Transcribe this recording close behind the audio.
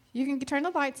You can turn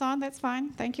the lights on. That's fine.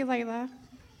 Thank you, Layla.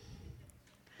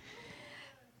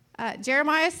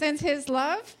 Jeremiah sends his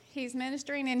love. He's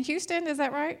ministering in Houston. Is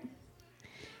that right?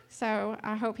 So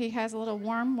I hope he has a little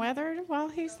warm weather while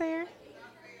he's there.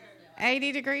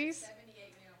 80 degrees?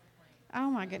 Oh,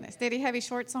 my goodness. Did he have his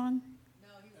shorts on? No,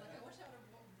 he was like, I wish I would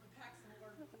have packed some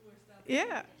more cooler stuff.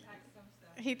 Yeah.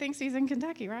 He thinks he's in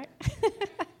Kentucky, right?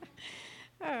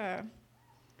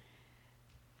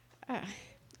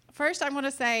 First, I want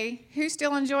to say, who's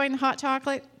still enjoying hot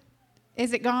chocolate?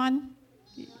 Is it gone?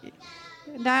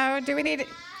 No? Do we need it?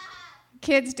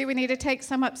 Kids, do we need to take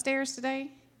some upstairs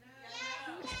today?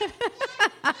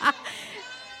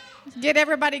 Get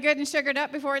everybody good and sugared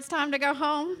up before it's time to go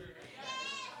home?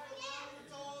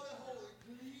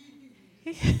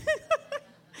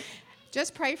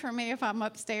 Just pray for me if I'm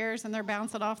upstairs and they're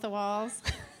bouncing off the walls.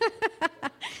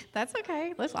 That's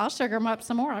okay. I'll sugar them up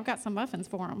some more. I've got some muffins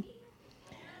for them.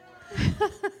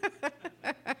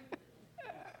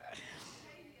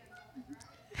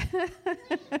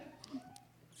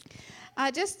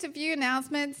 Just a few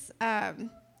announcements. Some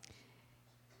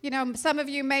of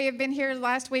you may have been here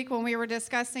last week when we were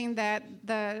discussing that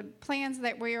the plans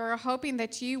that we are hoping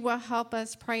that you will help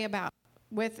us pray about.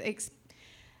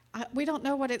 We don't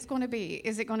know what it's going to be.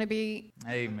 Is it going to be?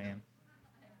 Amen.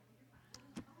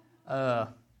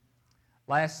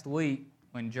 Last week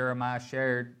when Jeremiah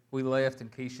shared, we left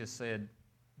and Keisha said,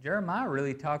 Jeremiah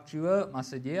really talked you up. And I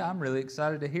said, yeah, I'm really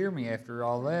excited to hear me after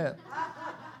all that.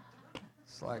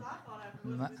 It's like,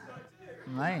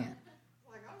 man.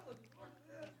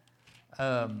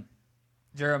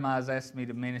 Jeremiah's asked me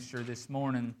to minister this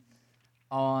morning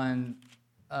on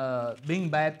being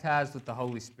baptized with the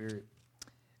Holy Spirit.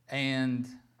 And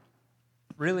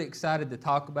really excited to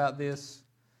talk about this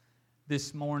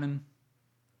morning.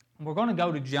 We're going to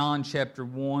go to John chapter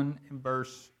 1 and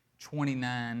verse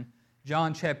 29.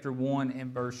 John chapter 1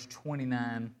 and verse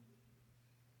 29.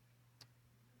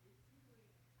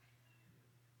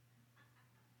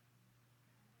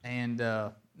 And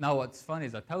no, what's funny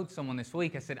is I told someone this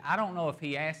week, I said, I don't know if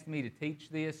he asked me to teach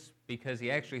this because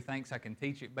he actually thinks I can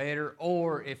teach it better,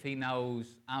 or if he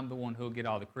knows I'm the one who'll get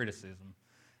all the criticism.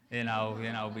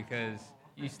 Because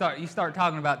you start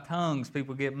talking about tongues,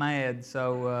 people get mad.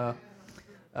 So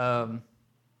I'm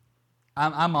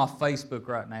off Facebook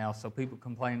right now, so people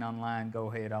complain online, go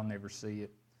ahead, I'll never see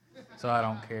it. So I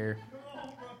don't care.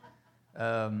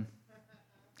 And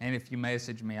if you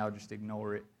message me, I'll just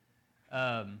ignore it.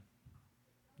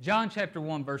 John chapter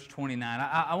 1, verse 29.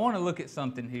 I want to look at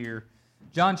something here.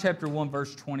 John chapter 1,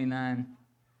 verse 29.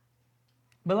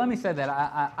 But let me say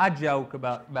that I joke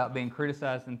about being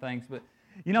criticized and things, but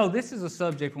this is a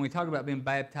subject when we talk about being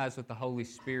baptized with the Holy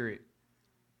Spirit.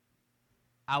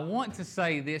 I want to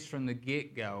say this from the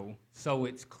get-go so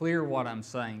it's clear what I'm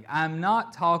saying. I'm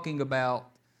not talking about,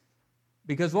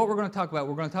 because what we're going to talk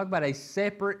about a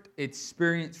separate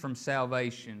experience from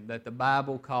salvation that the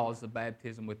Bible calls the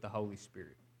baptism with the Holy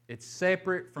Spirit. It's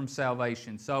separate from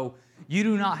salvation. So you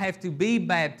do not have to be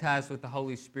baptized with the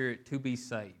Holy Spirit to be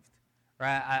saved.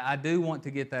 Right? I do want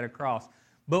to get that across.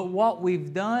 But what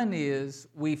we've done is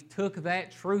we've took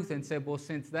that truth and said, well,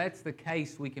 since that's the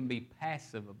case, we can be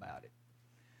passive about it.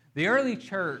 The early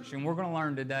church, and we're going to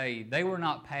learn today, they were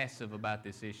not passive about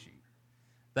this issue.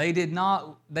 They did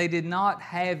not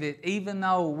have it, even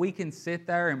though we can sit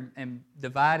there and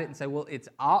divide it and say, well, it's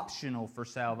optional for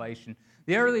salvation.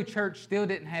 The early church still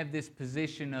didn't have this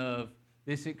position of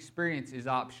this experience is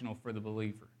optional for the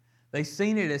believer. They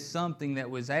seen it as something that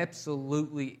was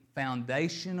absolutely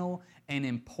foundational and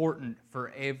important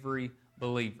for every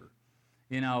believer.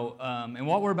 And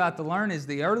what we're about to learn is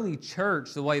the early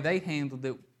church, the way they handled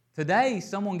it. Today,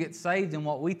 someone gets saved, and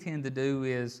what we tend to do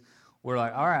is we're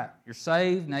like, all right, you're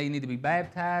saved, now you need to be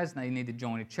baptized, now you need to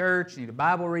join a church, you need a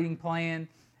Bible reading plan.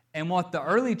 And what the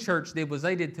early church did was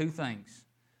they did two things.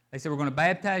 They said, we're going to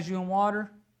baptize you in water,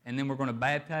 and then we're going to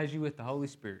baptize you with the Holy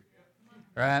Spirit.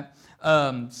 Right?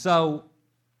 So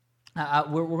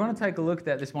we're going to take a look at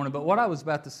that this morning. But what I was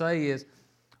about to say is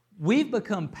we've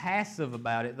become passive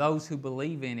about it, those who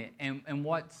believe in it. And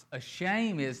what's a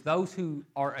shame is those who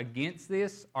are against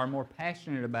this are more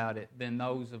passionate about it than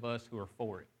those of us who are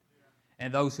for it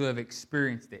and those who have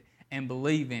experienced it and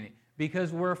believe in it,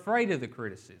 because we're afraid of the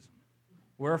criticism.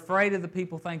 We're afraid of the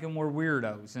people thinking we're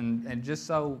weirdos. And just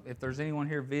so if there's anyone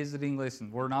here visiting, listen,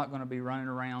 we're not going to be running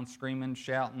around screaming,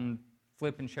 shouting,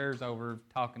 flipping chairs over,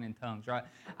 talking in tongues, right?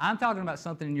 I'm talking about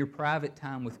something in your private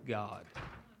time with God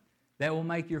that will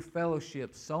make your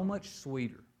fellowship so much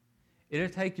sweeter. It'll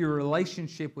take your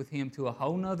relationship with Him to a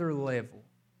whole nother level,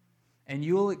 and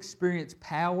you'll experience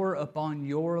power upon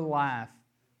your life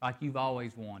like you've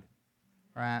always wanted.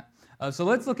 right? So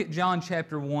let's look at John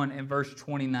chapter 1 and verse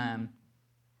 29.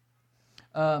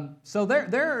 So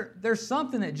there's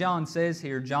something that John says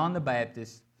here, John the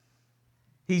Baptist.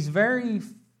 He's very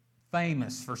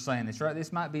famous for saying this, right?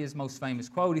 This might be his most famous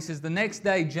quote. He says, "The next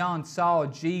day John saw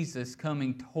Jesus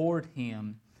coming toward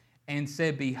him and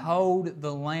said, 'Behold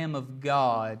the Lamb of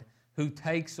God who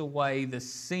takes away the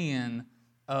sin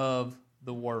of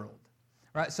the world.'"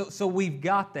 Right? So we've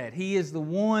got that. He is the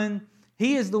one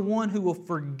who will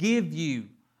forgive you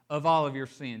of all of your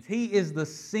sins. He is the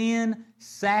sin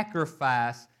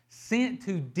sacrifice sent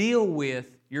to deal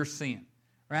with your sin.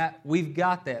 Right? We've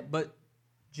got that. But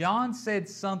John said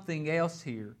something else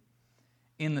here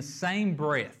in the same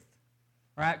breath.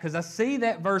 Right? Because I see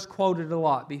that verse quoted a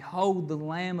lot. "Behold the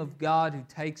Lamb of God who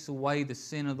takes away the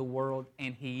sin of the world,"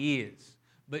 and He is.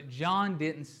 But John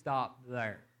didn't stop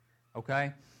there.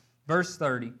 Okay? Verse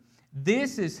 30.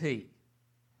 "This is He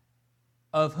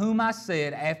of whom I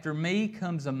said, 'After me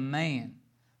comes a man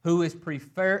who is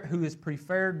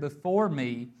preferred before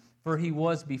me, for He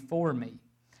was before me.'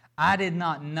 I did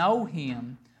not know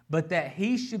Him, but that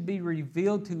He should be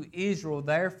revealed to Israel.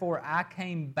 Therefore I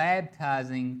came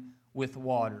baptizing with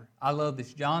water." I love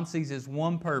this. John sees His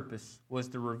one purpose was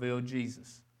to reveal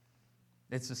Jesus.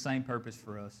 It's the same purpose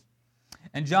for us.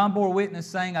 "And John bore witness,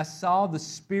 saying, 'I saw the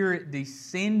Spirit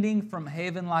descending from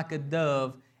heaven like a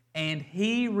dove, and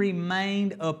He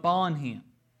remained upon Him.'"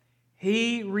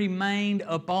 He remained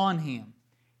upon Him.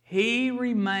 He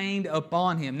remained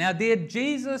upon Him. Now, did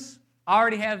Jesus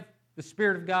already have the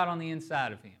Spirit of God on the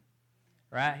inside of Him?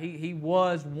 Right? He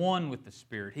was one with the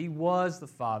Spirit. He was the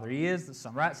Father. He is the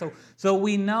Son. Right? So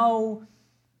we know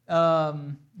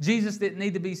Jesus didn't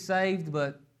need to be saved,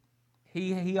 but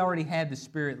He already had the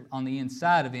Spirit on the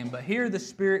inside of Him. But here the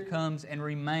Spirit comes and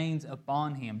remains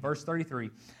upon Him. Verse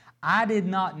 33, "I did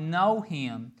not know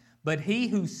Him, but He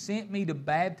who sent me to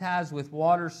baptize with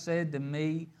water said to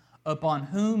me, 'Upon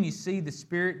whom you see the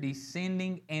Spirit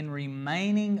descending and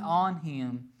remaining on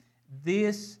Him,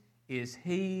 this is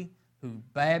He who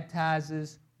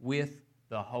baptizes with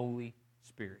the Holy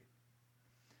Spirit.'"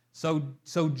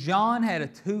 So John had a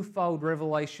twofold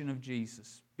revelation of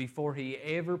Jesus before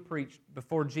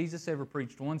Jesus ever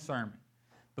preached one sermon,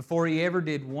 before He ever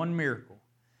did one miracle,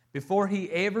 before He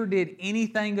ever did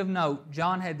anything of note.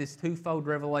 John had this twofold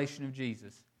revelation of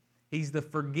Jesus. He's the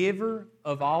forgiver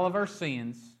of all of our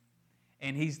sins,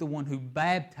 and He's the one who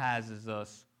baptizes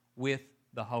us with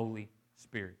the Holy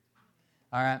Spirit.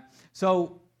 All right?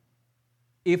 So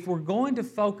if we're going to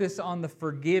focus on the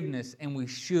forgiveness, and we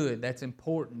should, that's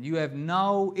important.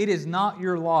 It is not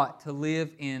your lot to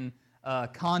live in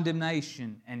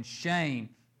condemnation and shame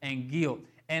and guilt.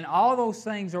 And all those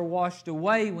things are washed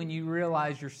away when you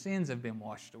realize your sins have been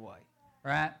washed away.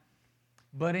 Right?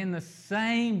 But in the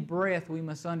same breath, we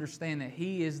must understand that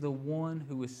He is the one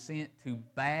who was sent to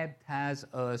baptize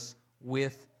us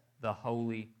with the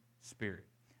Holy Spirit.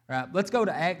 Right, let's go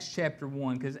to Acts chapter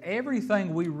 1, because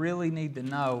everything we really need to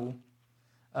know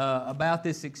about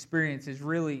this experience is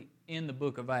really in the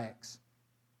book of Acts.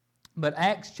 But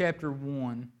Acts chapter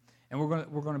 1, and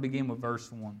we're going to begin with verse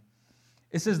 1.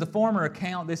 It says, "The former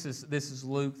account," this is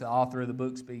Luke, the author of the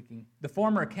book, speaking. "The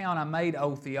former account I made,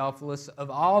 O Theophilus, of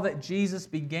all that Jesus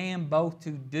began both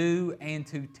to do and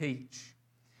to teach."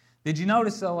 Did you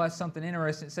notice, though, that's something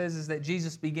interesting? It says is that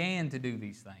Jesus began to do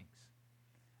these things.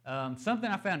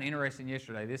 Something I found interesting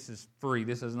yesterday. This is free.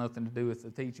 This has nothing to do with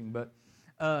the teaching. But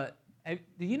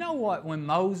do you know what? When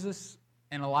Moses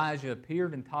and Elijah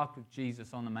appeared and talked with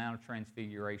Jesus on the Mount of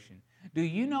Transfiguration, do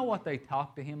you know what they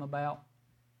talked to Him about?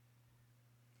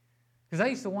 Because I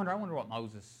used to wonder, what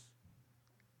Moses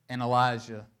and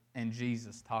Elijah and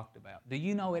Jesus talked about. Do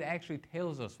you know it actually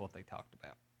tells us what they talked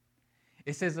about?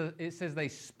 It says they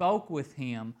spoke with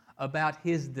Him about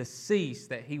His decease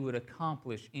that He would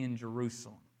accomplish in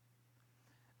Jerusalem.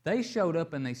 They showed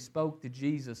up and they spoke to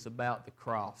Jesus about the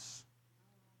cross.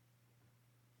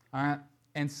 All right?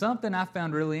 And something I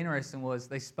found really interesting was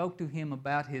they spoke to Him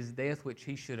about His death, which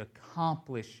He should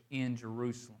accomplish in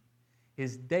Jerusalem.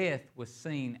 His death was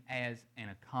seen as an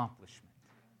accomplishment.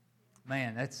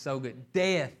 Man, that's so good.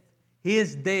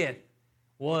 His death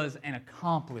was an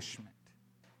accomplishment.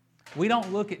 We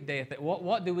don't look at death.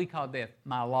 What do we call death?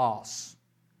 My loss.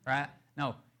 Right?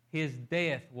 No, His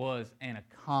death was an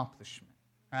accomplishment.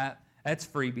 Right? That's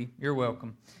freebie. You're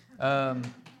welcome.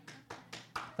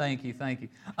 Thank you.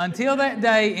 "Until that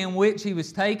day in which He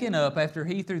was taken up, after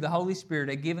He, through the Holy Spirit,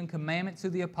 had given commandments to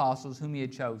the apostles whom He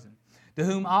had chosen." to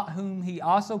whom he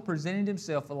also presented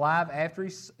himself alive after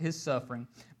his suffering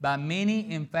by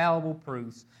many infallible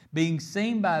proofs, being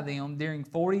seen by them during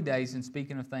 40 days and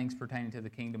speaking of things pertaining to the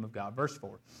kingdom of God. Verse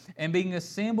 4. And being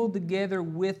assembled together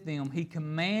with them, he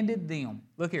commanded them.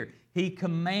 Look here. He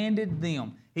commanded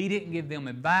them. He didn't give them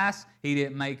advice. He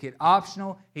didn't make it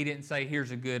optional. He didn't say,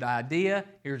 here's a good idea.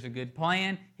 Here's a good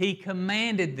plan. He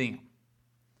commanded them.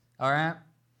 All right?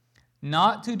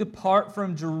 Not to depart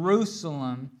from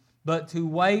Jerusalem, but to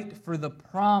wait for the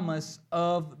promise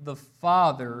of the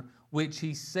Father, which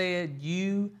he said,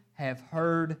 you have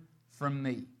heard from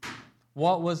me.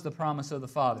 What was the promise of the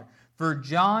Father? For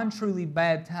John truly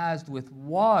baptized with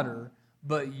water,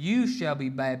 but you shall be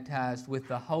baptized with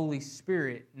the Holy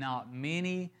Spirit not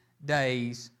many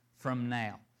days from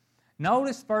now.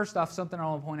 Notice first off, something I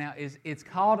want to point out is it's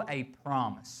called a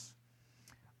promise.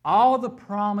 All the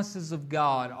promises of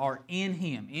God are in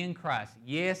Him, in Christ.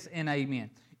 Yes and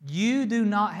amen. You do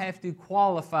not have to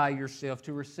qualify yourself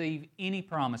to receive any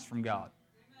promise from God.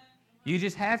 You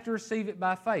just have to receive it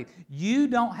by faith. You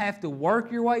don't have to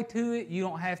work your way to it. You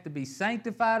don't have to be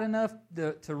sanctified enough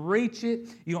to reach it.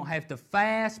 You don't have to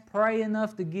fast, pray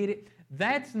enough to get it.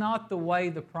 That's not the way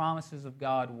the promises of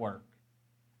God work,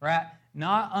 right?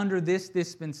 Not under this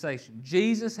dispensation.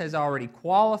 Jesus has already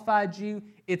qualified you.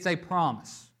 It's a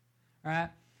promise, right?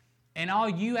 And all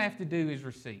you have to do is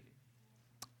receive it.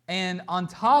 And on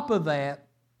top of that,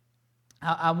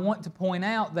 I want to point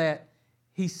out that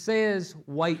he says,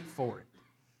 wait for it.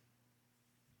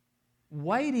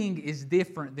 Waiting is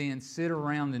different than sit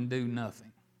around and do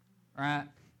nothing, right?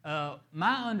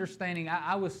 My understanding,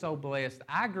 I was so blessed.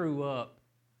 I grew up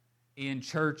in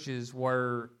churches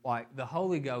where, like, the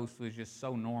Holy Ghost was just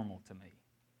so normal to me.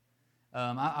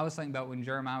 I was thinking about when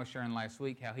Jeremiah was sharing last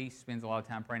week how he spends a lot of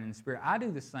time praying in the Spirit. I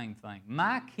do the same thing.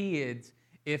 My kids,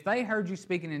 if they heard you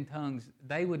speaking in tongues,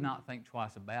 they would not think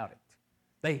twice about it.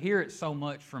 They hear it so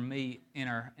much from me in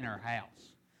our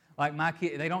house. Like my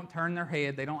kids, they don't turn their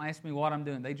head. They don't ask me what I'm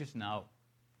doing. They just know.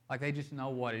 Like they just know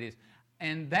what it is.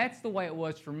 And that's the way it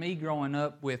was for me growing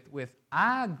up with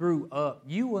I grew up.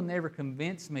 You will never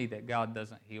convince me that God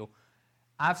doesn't heal.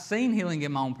 I've seen healing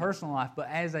in my own personal life, but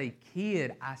as a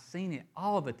kid, I've seen it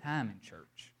all the time in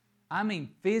church. I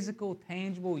mean, physical,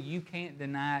 tangible, you can't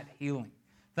deny it healing.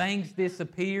 Things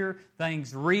disappear,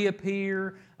 things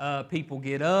reappear, people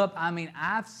get up. I mean,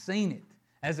 I've seen it.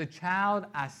 As a child,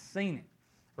 I've seen it,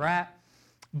 right?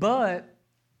 But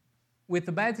with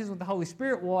the baptism with the Holy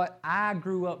Spirit, what I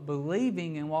grew up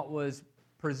believing and what was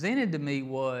presented to me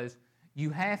was you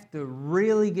have to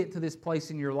really get to this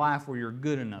place in your life where you're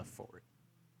good enough for it,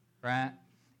 right?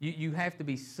 You have to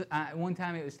be, one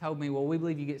time it was told me, well, we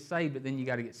believe you get saved, but then you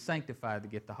got to get sanctified to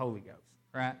get the Holy Ghost,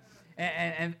 right?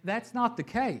 And that's not the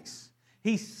case.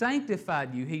 He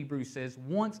sanctified you, Hebrews says,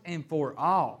 once and for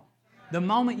all. The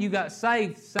moment you got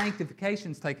saved,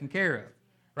 sanctification's taken care of,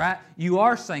 right? You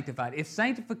are sanctified. If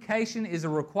sanctification is a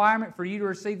requirement for you to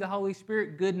receive the Holy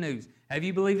Spirit, good news. Have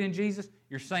you believed in Jesus?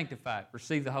 You're sanctified.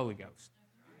 Receive the Holy Ghost.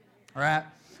 All right?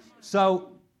 So,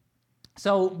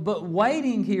 but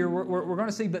waiting here, we're going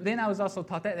to see, but then I was also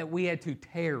taught that we had to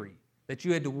tarry, that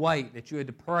you had to wait, that you had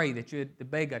to pray, that you had to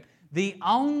beg God. The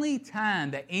only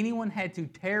time that anyone had to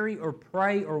tarry or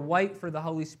pray or wait for the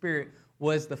Holy Spirit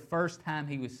was the first time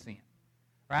He was sent,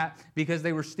 right? Because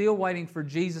they were still waiting for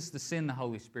Jesus to send the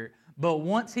Holy Spirit. But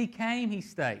once He came, He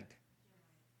stayed.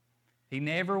 He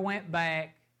never went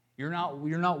back. You're not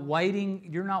waiting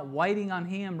on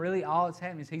Him. Really, all that's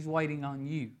happening is He's waiting on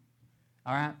you.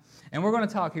 All right? And we're going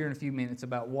to talk here in a few minutes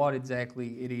about what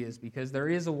exactly it is, because there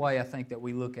is a way I think that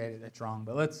we look at it that's wrong.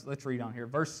 But let's read on here.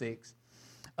 Verse 6.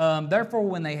 Therefore,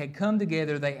 when they had come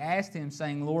together, they asked Him,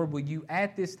 saying, Lord, will you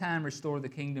at this time restore the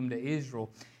kingdom to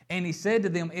Israel? And He said to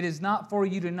them, it is not for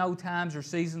you to know times or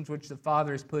seasons which the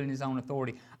Father has put in His own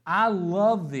authority. I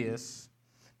love this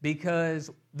because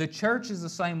the church is the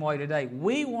same way today.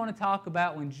 We want to talk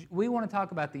about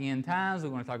the end times. We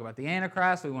want to talk about the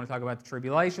Antichrist. We want to talk about the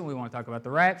tribulation. We want to talk about the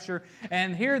rapture.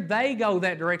 And here they go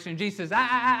that direction. Jesus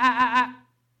says,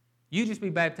 you just be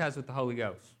baptized with the Holy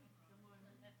Ghost.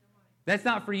 That's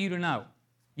not for you to know.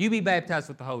 You be baptized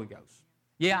with the Holy Ghost.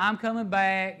 Yeah, I'm coming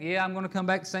back. Yeah, I'm going to come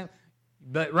back the same.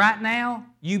 But right now,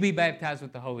 you be baptized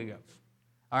with the Holy Ghost.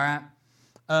 All right?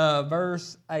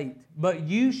 Verse 8. But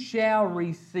you shall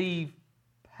receive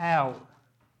power.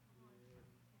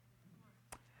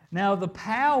 Now, the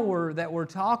power that we're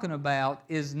talking about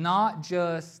is not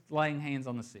just laying hands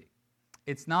on the sick.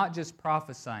 It's not just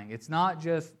prophesying. It's not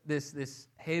just this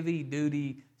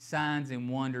heavy-duty signs and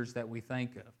wonders that we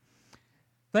think of.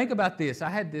 Think about this. I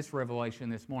had this revelation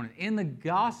this morning. In the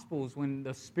Gospels, when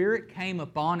the Spirit came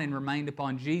upon and remained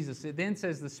upon Jesus, it then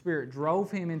says the Spirit drove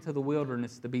him into the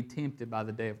wilderness to be tempted by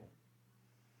the devil.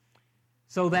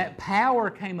 So that power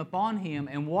came upon him,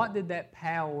 and what did that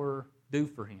power do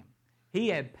for him? He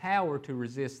had power to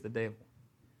resist the devil.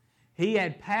 He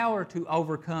had power to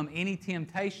overcome any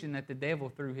temptation that the devil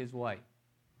threw his way.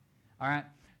 All right?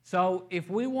 So if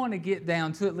we want to get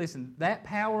down to it, listen, that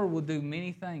power will do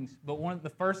many things. But one of the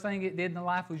first thing it did in the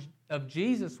life of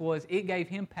Jesus was it gave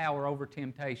him power over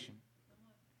temptation.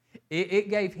 It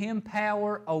gave him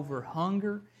power over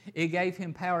hunger. It gave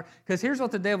him power. Because here's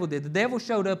what the devil did. The devil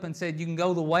showed up and said, you can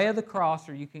go the way of the cross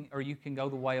or you can go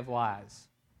the way of lies.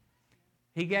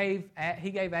 He gave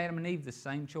Adam and Eve the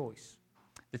same choice.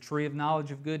 The tree of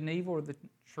knowledge of good and evil or the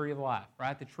tree of life,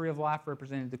 right? The tree of life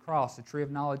represented the cross. The tree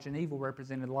of knowledge and evil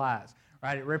represented lies,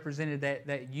 right? It represented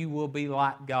that you will be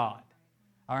like God,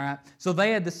 all right? So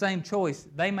they had the same choice.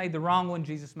 They made the wrong one.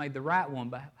 Jesus made the right one.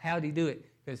 But how did he do it?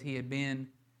 Because he had been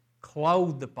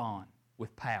clothed upon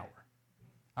with power,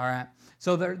 all right?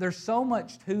 So there's so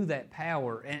much to that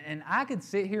power. And I could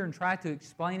sit here and try to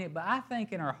explain it, but I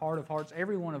think in our heart of hearts,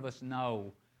 every one of us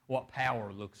know what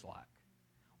power looks like.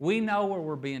 We know where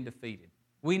we're being defeated.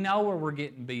 We know where we're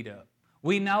getting beat up.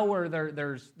 We know where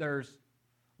there's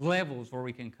levels where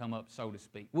we can come up, so to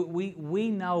speak.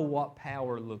 We know what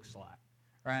power looks like,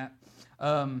 right?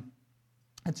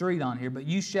 Let's read on here. But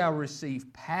you shall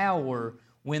receive power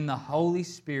when the Holy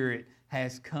Spirit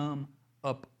has come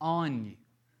upon you.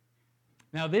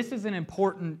 Now, this is an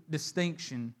important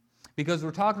distinction because we're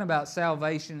talking about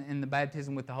salvation and the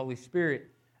baptism with the Holy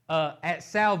Spirit. At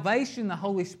salvation, the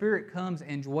Holy Spirit comes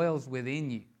and dwells within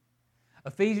you.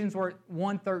 Ephesians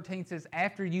 1:13 says,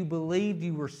 after you believed,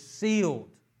 you were sealed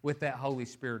with that Holy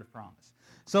Spirit of promise.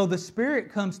 So the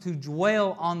Spirit comes to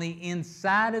dwell on the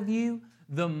inside of you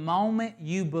the moment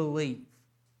you believe.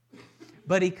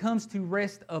 But He comes to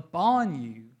rest upon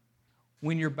you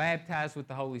when you're baptized with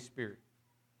the Holy Spirit.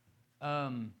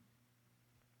 And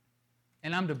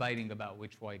I'm debating about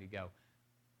which way to go.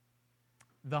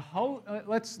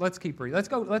 Let's keep reading. Let's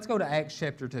go to Acts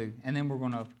chapter 2, and then we're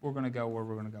gonna go where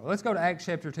we're gonna go. Let's go to Acts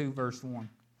chapter 2, verse 1.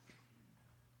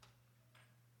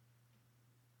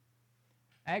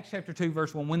 Acts chapter 2,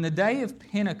 verse 1. When the day of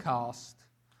Pentecost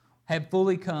had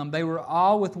fully come, they were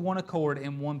all with one accord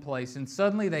in one place, and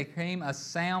suddenly there came a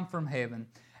sound from heaven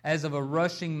as of a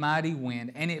rushing mighty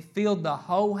wind, and it filled the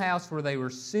whole house where they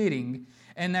were sitting.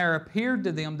 And there appeared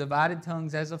to them divided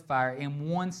tongues as of fire, and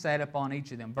one sat upon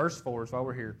each of them. Verse 4 is why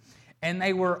we're here. And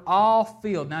they were all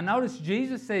filled. Now notice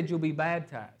Jesus said you'll be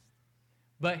baptized.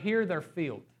 But here they're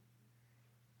filled.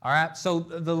 All right, so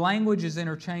the language is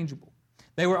interchangeable.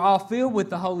 They were all filled with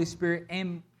the Holy Spirit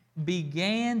and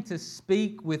began to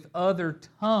speak with other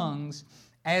tongues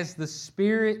as the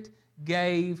Spirit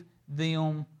gave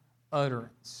them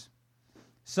utterance.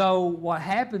 So what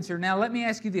happens here? Now let me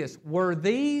ask you this. Were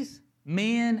these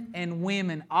men and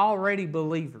women already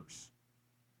believers?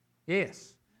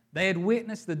 Yes. They had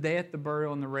witnessed the death, the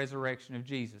burial, and the resurrection of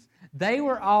Jesus. They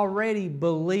were already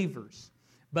believers.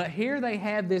 But here they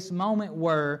have this moment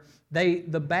where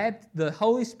the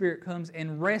Holy Spirit comes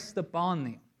and rests upon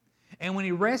them. And when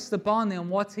He rests upon them,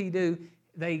 what's He do?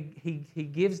 He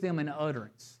gives them an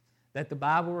utterance that the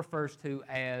Bible refers to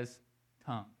as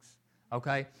tongues.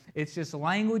 Okay? It's just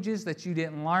languages that you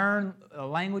didn't learn,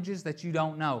 languages that you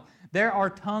don't know. There are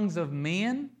tongues of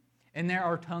men and there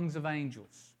are tongues of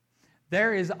angels.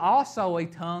 There is also a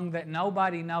tongue that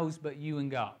nobody knows but you and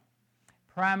God.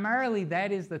 Primarily,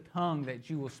 that is the tongue that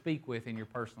you will speak with in your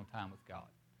personal time with God.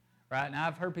 Right? Now,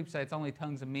 I've heard people say it's only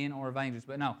tongues of men or of angels,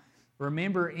 but no.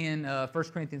 Remember in 1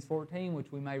 Corinthians 14,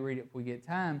 which we may read if we get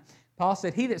time, Paul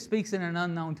said, he that speaks in an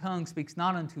unknown tongue speaks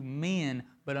not unto men,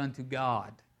 but unto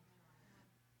God.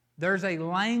 There's a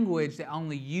language that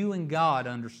only you and God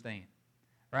understand,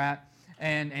 right?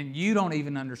 And you don't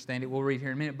even understand it. We'll read here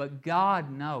in a minute. But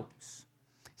God knows.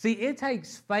 See, it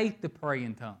takes faith to pray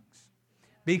in tongues.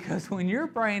 Because when you're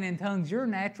praying in tongues, your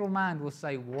natural mind will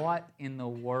say, what in the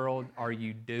world are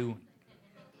you doing?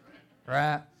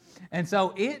 Right? And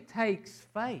so it takes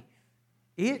faith.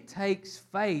 It takes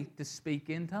faith to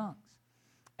speak in tongues.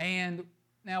 And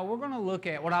now we're going to look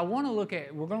at, we're going to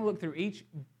look through each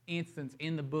instance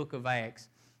in the book of Acts.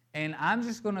 And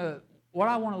what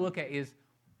I want to look at is,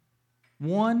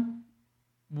 one,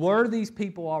 were these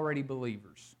people already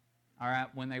believers, all right,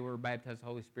 when they were baptized with the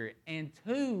Holy Spirit? And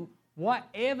two, what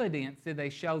evidence did they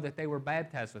show that they were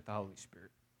baptized with the Holy Spirit?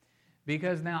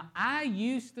 Because now I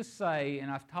used to say,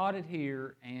 and I've taught it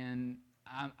here, and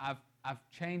I've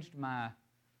changed my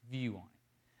view on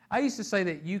it. I used to say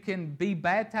that you can be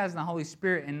baptized in the Holy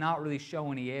Spirit and not really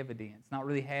show any evidence, not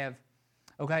really have,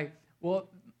 okay, well,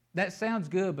 that sounds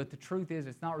good, but the truth is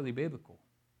it's not really biblical.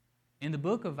 In the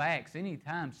book of Acts, any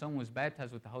time someone was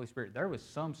baptized with the Holy Spirit, there was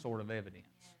some sort of evidence,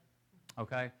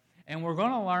 okay? And we're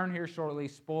going to learn here shortly,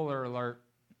 spoiler alert,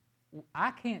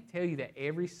 I can't tell you that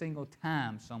every single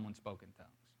time someone spoke in tongues.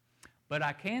 But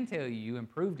I can tell you and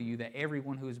prove to you that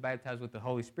everyone who was baptized with the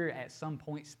Holy Spirit at some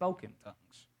point spoke in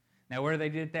tongues. Now, whether they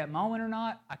did at that moment or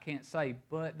not, I can't say,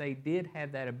 but they did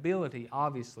have that ability,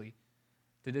 obviously,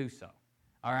 to do so.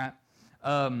 All right?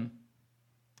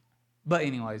 But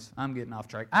anyways, I'm getting off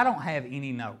track. I don't have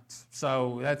any notes,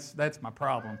 so that's my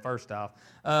problem, first off.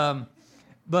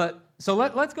 So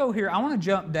let's go here. I want to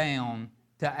jump down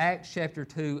to Acts chapter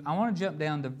 2. I want to jump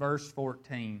down to verse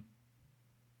 14.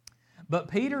 But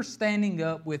Peter, standing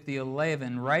up with the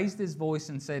 11, raised his voice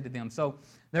and said to them. So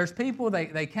there's people,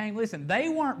 they came, listen, they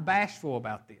weren't bashful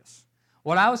about this.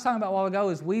 What I was talking about a while ago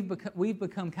is we've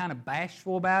become kind of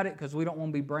bashful about it because we don't want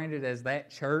to be branded as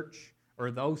that church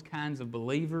or those kinds of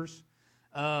believers.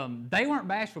 They weren't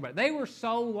bashful about it. They were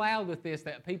so loud with this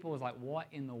that people was like, what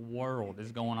in the world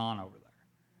is going on over there?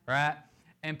 Right?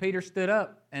 And Peter stood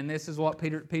up, and this is what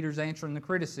Peter's answering the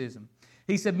criticism.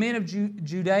 He said, men of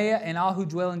Judea and all who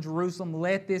dwell in Jerusalem,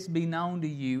 let this be known to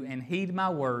you, and heed my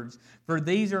words. For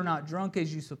these are not drunk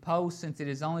as you suppose, since it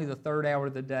is only the third hour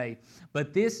of the day.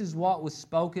 But this is what was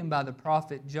spoken by the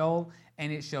prophet Joel,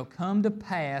 and it shall come to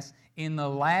pass in the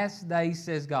last days,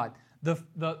 says God.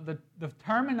 The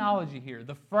terminology here,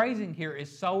 the phrasing here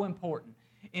is so important.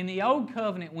 In the Old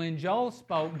Covenant, when Joel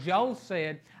spoke, Joel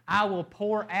said, I will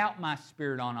pour out my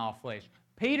Spirit on all flesh.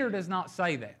 Peter does not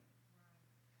say that.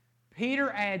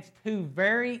 Peter adds two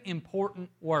very important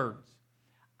words.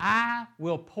 I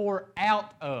will pour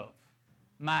out of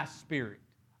my Spirit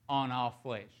on all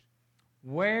flesh.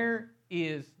 Where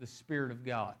is the Spirit of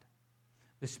God?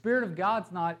 The Spirit of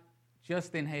God's not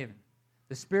just in heaven.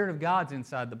 The Spirit of God's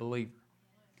inside the believer.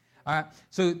 All right,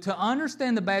 so to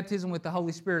understand the baptism with the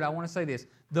Holy Spirit, I want to say this.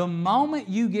 The moment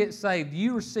you get saved,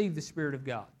 you receive the Spirit of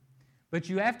God. But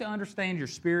you have to understand your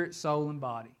spirit, soul, and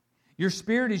body. Your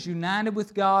spirit is united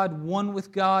with God, one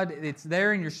with God. It's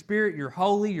there in your spirit. You're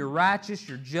holy, you're righteous,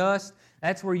 you're just.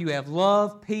 That's where you have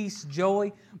love, peace,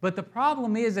 joy. But the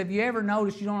problem is, have you ever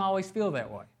noticed you don't always feel that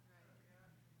way?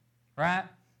 Right?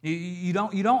 You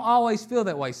don't always feel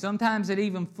that way. Sometimes it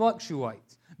even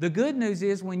fluctuates. The good news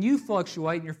is when you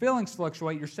fluctuate and your feelings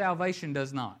fluctuate, your salvation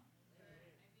does not.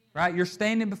 Right? Your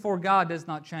standing before God does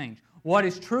not change. What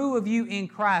is true of you in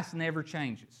Christ never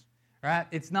changes. Right?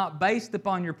 It's not based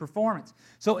upon your performance.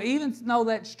 So even though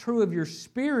that's true of your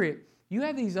spirit, you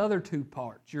have these other two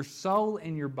parts, your soul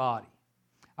and your body.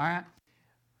 All right?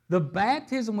 The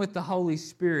baptism with the Holy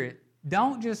Spirit,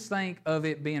 don't just think of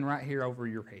it being right here over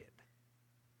your head.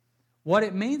 What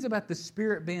it means about the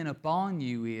Spirit being upon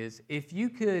you is if you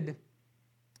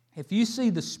see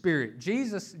the Spirit,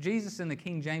 Jesus in the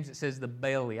King James, it says the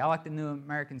belly. I like the New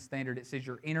American Standard, it says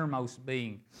your innermost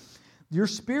being. Your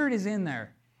spirit is in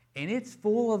there. And it's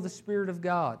full of the Spirit of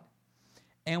God.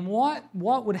 And what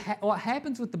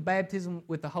happens with the baptism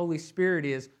with the Holy Spirit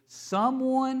is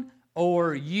someone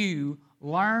or you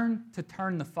learn to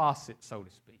turn the faucet, so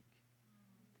to speak.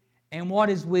 And what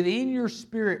is within your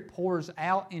spirit pours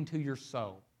out into your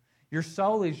soul. Your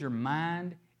soul is your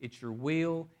mind, it's your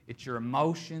will, it's your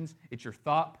emotions, it's your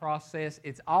thought process,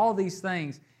 it's all these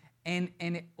things. And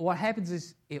what happens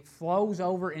is it flows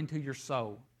over into your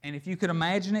soul. And if you could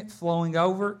imagine it flowing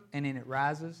over, and then it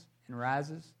rises and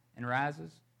rises and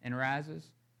rises and rises,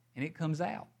 and it comes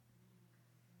out.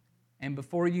 And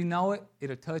before you know it,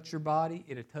 it'll touch your body,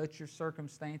 it'll touch your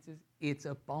circumstances. It's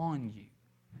upon you,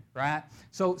 right?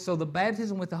 So the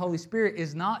baptism with the Holy Spirit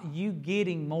is not you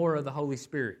getting more of the Holy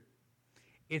Spirit.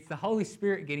 It's the Holy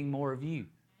Spirit getting more of you.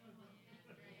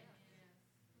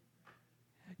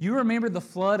 You remember the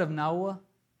flood of Noah?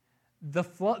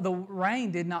 The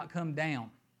rain did not come down.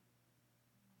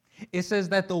 It says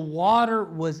that the water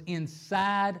was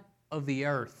inside of the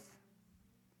earth.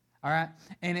 All right?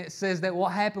 And it says that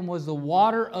what happened was the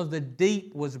water of the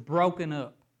deep was broken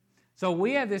up. So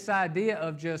we have this idea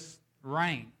of just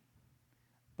rain.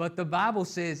 But the Bible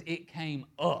says it came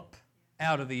up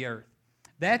out of the earth.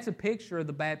 That's a picture of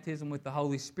the baptism with the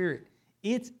Holy Spirit.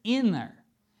 It's in there.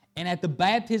 And at the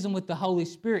baptism with the Holy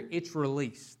Spirit, it's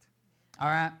released. All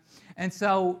right? And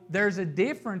so there's a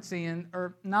difference in,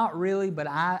 or not really, but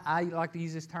I like to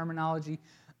use this terminology,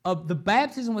 of the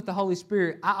baptism with the Holy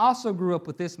Spirit. I also grew up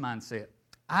with this mindset.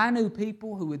 I knew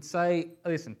people who would say,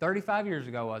 listen, 35 years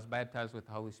ago I was baptized with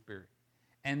the Holy Spirit,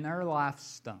 and their life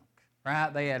stunk.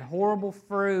 right? They had horrible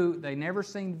fruit. They never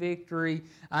seen victory.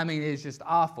 I mean, it's just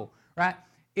awful, right?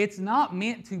 It's not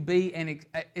meant to be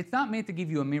it's not meant to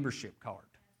give you a membership card.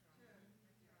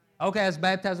 Okay, I was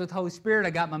baptized with the Holy Spirit.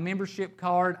 I got my membership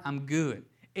card. I'm good.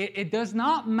 It does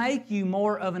not make you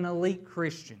more of an elite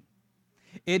Christian.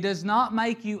 It does not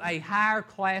make you a higher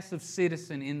class of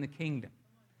citizen in the kingdom.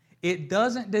 It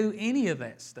doesn't do any of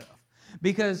that stuff.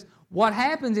 Because what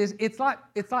happens is it's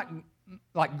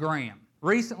like Graham.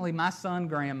 Recently, my son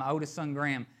Graham, my oldest son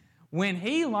Graham, when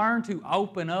he learned to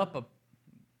open up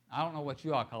I don't know what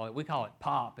you all call it. We call it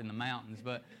pop in the mountains.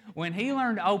 But when he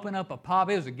learned to open up a pop,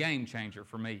 it was a game changer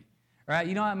for me. Right?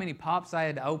 You know how many pops I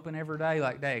had to open every day?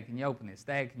 Like, Dad, can you open this?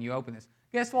 Dad, can you open this?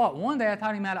 Guess what? One day I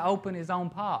taught him how to open his own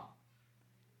pop.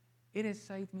 It has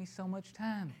saved me so much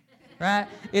time. Right?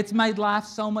 It's made life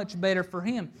so much better for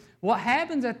him. What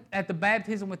happens at the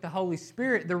baptism with the Holy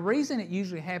Spirit, the reason it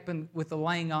usually happens with the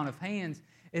laying on of hands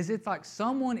is it's like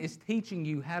someone is teaching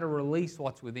you how to release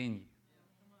what's within you.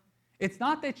 It's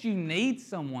not that you need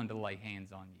someone to lay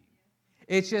hands on you.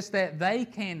 It's just that they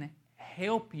can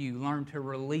help you learn to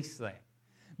release that.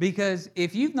 Because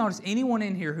if you've noticed anyone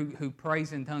in here who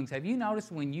prays in tongues, have you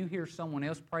noticed when you hear someone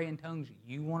else pray in tongues,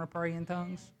 you want to pray in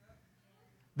tongues?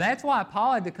 That's why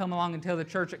Paul had to come along and tell the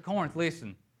church at Corinth,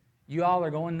 listen, you all are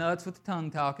going nuts with the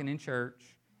tongue talking in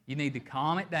church. You need to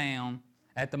calm it down.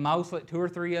 At the most, let 2 or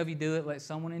 3 of you do it. Let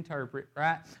someone interpret,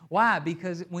 right? Why?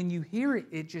 Because when you hear it,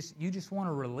 you just want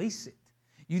to release it.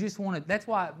 You just want to. That's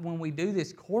why when we do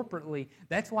this corporately,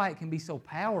 that's why it can be so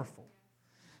powerful.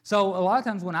 So a lot of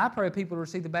times when I pray people to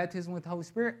receive the baptism with the Holy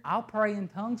Spirit, I'll pray in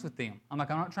tongues with them. I'm not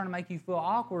trying to make you feel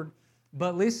awkward,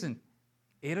 but listen,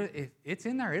 if it's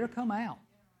in there, it'll come out,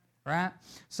 right?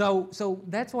 So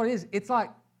that's what it is. It's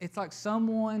like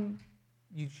someone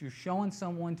you're showing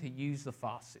someone to use the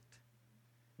faucet.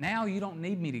 Now you don't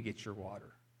need me to get your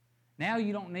water. Now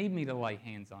you don't need me to lay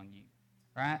hands on you,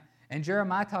 right? And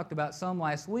Jeremiah talked about some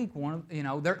last week.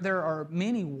 There are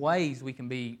many ways we can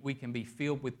be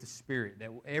filled with the Spirit. That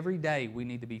every day we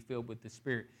need to be filled with the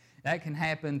Spirit. That can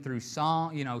happen through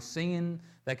song, singing.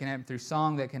 That can happen through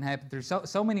song. That can happen through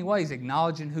so many ways.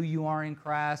 Acknowledging who you are in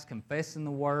Christ, confessing the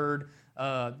Word,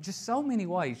 just so many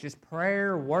ways. Just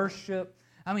prayer, worship.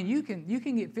 I mean, you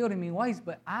can get filled in many ways,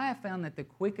 but I have found that the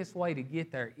quickest way to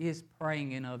get there is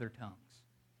praying in other tongues.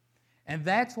 And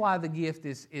that's why the gift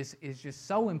is just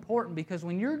so important, because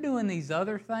when you're doing these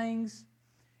other things,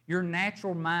 your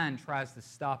natural mind tries to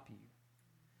stop you.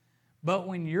 But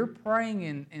when you're praying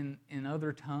in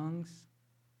other tongues,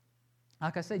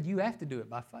 like I said, you have to do it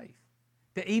by faith.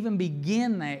 To even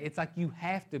begin that, it's like you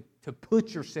have to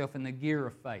put yourself in the gear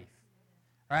of faith.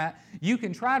 Right? You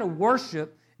can try to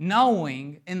worship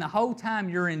knowing, and the whole time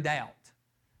you're in doubt.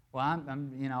 Well,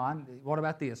 what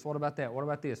about this? What about that? What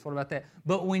about this? What about that?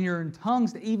 But when you're in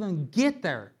tongues, to even get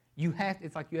there,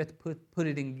 it's like you have to put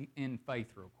it in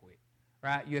faith real quick,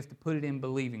 right? You have to put it in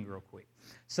believing real quick.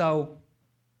 So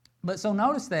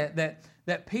notice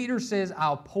that Peter says,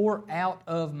 I'll pour out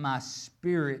of my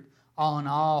Spirit on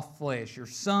all flesh. Your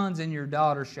sons and your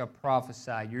daughters shall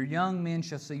prophesy. Your young men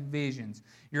shall see visions.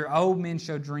 Your old men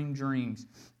shall dream dreams.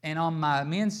 And on my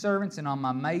men servants and on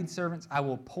my maid servants I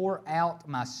will pour out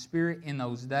my Spirit in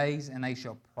those days, and they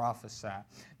shall prophesy.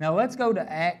 Now let's go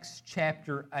to Acts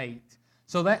chapter 8.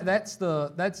 So that's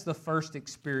the first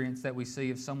experience that we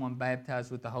see of someone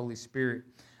baptized with the Holy Spirit.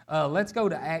 Let's go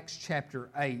to Acts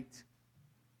chapter 8.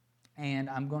 And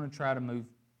I'm going to try to move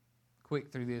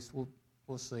quick through this. We'll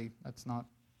see. That's not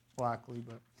likely,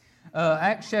 but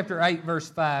Acts chapter 8, verse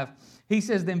 5. He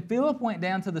says, Then Philip went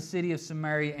down to the city of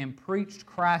Samaria and preached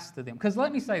Christ to them. Because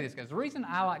let me say this, guys. The reason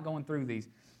I like going through these,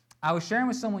 I was sharing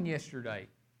with someone yesterday.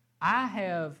 I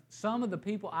have some of the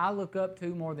people I look up to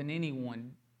more than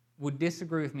anyone would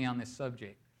disagree with me on this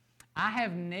subject. I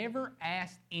have never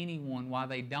asked anyone why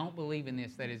they don't believe in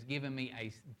this that has given me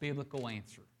a biblical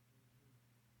answer.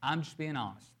 I'm just being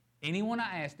honest. Anyone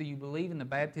I ask, do you believe in the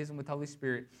baptism with the Holy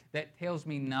Spirit, that tells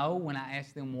me no when I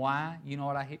ask them why, you know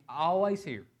what I always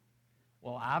hear?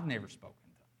 Well, I've never spoken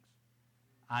in tongues.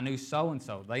 I knew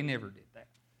so-and-so. They never did that.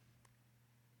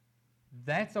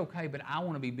 That's okay, but I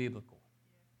want to be biblical.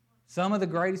 Some of the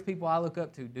greatest people I look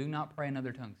up to do not pray in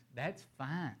other tongues. That's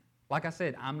fine. Like I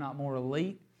said, I'm not more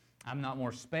elite. I'm not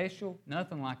more special.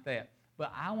 Nothing like that.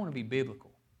 But I want to be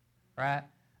biblical, right?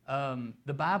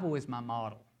 The Bible is my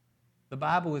model. The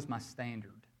Bible is my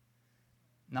standard,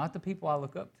 not the people I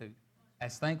look up to,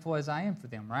 as thankful as I am for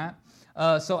them, right?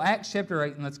 So Acts chapter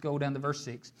 8, and let's go down to verse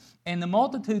 6. And the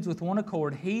multitudes with one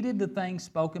accord heeded the things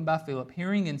spoken by Philip,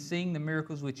 hearing and seeing the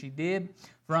miracles which he did.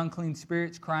 For unclean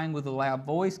spirits, crying with a loud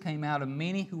voice, came out of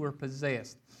many who were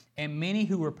possessed. and many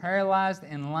who were paralyzed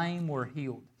and lame were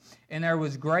healed. And there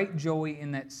was great joy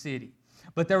in that city.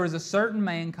 But there was a certain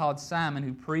man called Simon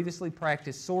who previously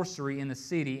practiced sorcery in the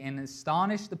city and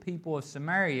astonished the people of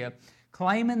Samaria,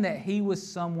 claiming that he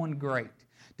was someone great,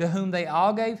 to whom they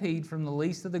all gave heed from the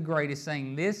least to the greatest,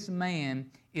 saying, "This man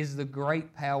is the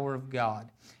great power of God."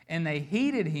 And they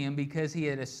heeded him because he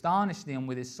had astonished them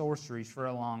with his sorceries for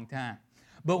a long time.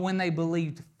 But when they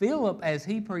believed Philip as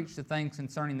he preached the things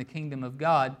concerning the kingdom of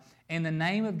God, in the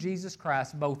name of Jesus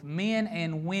Christ, both men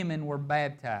and women were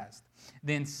baptized.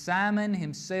 Then Simon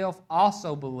himself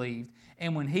also believed,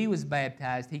 and when he was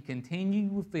baptized, he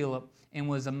continued with Philip and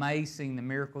was amazed seeing the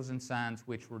miracles and signs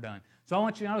which were done. So I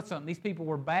want you to notice something. These people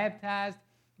were baptized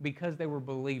because they were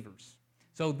believers.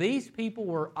 So these people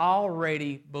were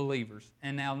already believers.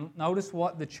 And now notice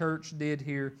what the church did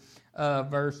here,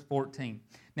 verse 14.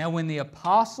 Now when the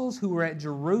apostles who were at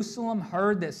Jerusalem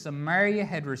heard that Samaria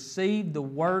had received the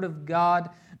word of God,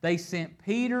 they sent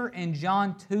Peter and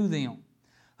John to them,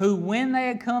 who when they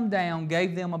had come down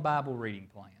gave them a Bible reading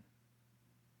plan.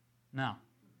 No.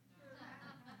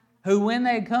 Who when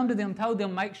they had come to them told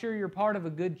them, make sure you're part of a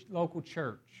good local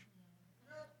church.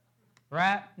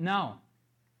 Right? No.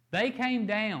 They came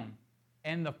down,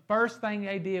 and the first thing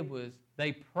they did was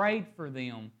they prayed for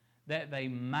them that they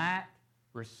might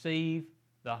receive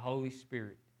the Holy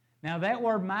Spirit. Now that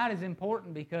word "might" is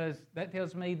important because that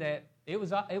tells me that it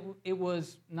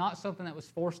was not something that was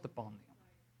forced upon them.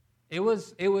 It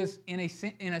was in a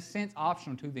sense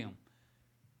optional to them.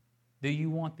 Do you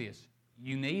want this?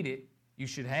 You need it. You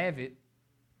should have it,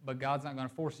 but God's not going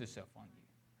to force Himself on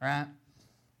you, right?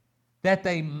 That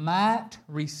they might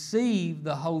receive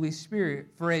the Holy Spirit.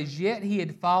 For as yet He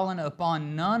had fallen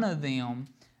upon none of them.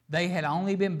 They had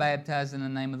only been baptized in the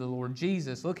name of the Lord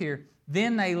Jesus. Look here.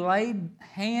 Then they laid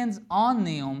hands on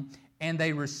them, and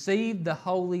they received the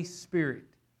Holy Spirit.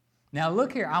 Now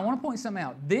look here. I want to point something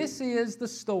out. This is the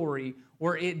story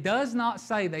where it does not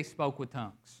say they spoke with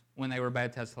tongues when they were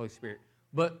baptized with the Holy Spirit.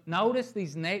 But notice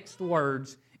these next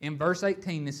words in verse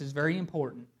 18. This is very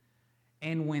important.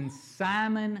 And when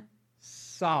Simon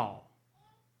saw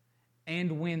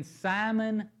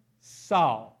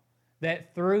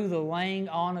that through the laying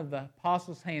on of the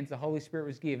apostles' hands the Holy Spirit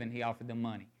was given, he offered them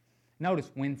money.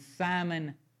 Notice, when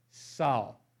Simon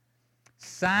saw.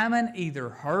 Simon either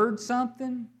heard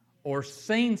something or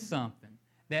seen something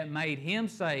that made him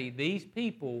say these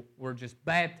people were just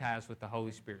baptized with the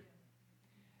Holy Spirit.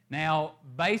 Now,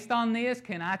 based on this,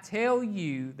 can I tell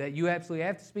you that you absolutely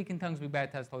have to speak in tongues to be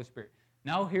baptized with the Holy Spirit?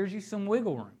 No, here's you some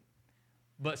wiggle room.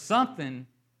 But something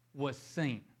was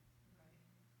seen.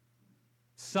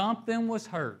 Something was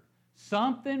heard.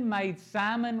 Something made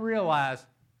Simon realize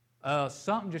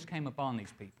something just came upon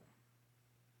these people.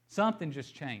 Something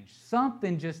just changed.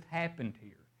 Something just happened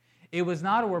here. It was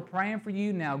not, we're praying for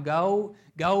you, now go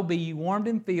be ye warmed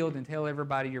and filled and tell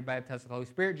everybody you're baptized with the Holy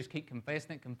Spirit. Just keep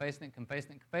confessing it,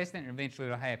 and eventually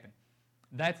it'll happen.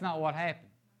 That's not what happened.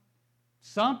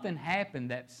 Something happened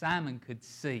that Simon could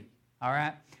see. All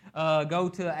right? Go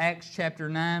to Acts chapter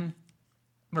 9,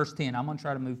 verse 10. I'm going to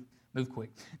try to move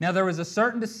quick. Now there was a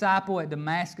certain disciple at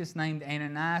Damascus named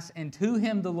Ananias, and to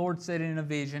him the Lord said in a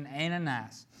vision,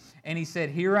 Ananias. And he said,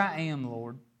 Here I am,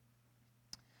 Lord.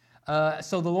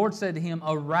 So the Lord said to him,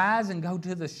 Arise and go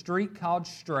to the street called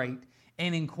Straight,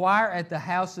 and inquire at the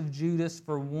house of Judas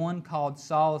for one called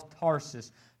Saul of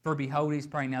Tarsus, for behold, he's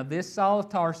praying. Now this Saul of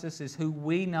Tarsus is who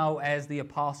we know as the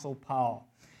Apostle Paul.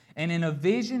 And in a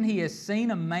vision he has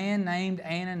seen a man named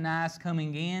Ananias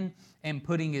coming in and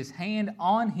putting his hand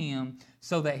on him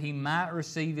so that he might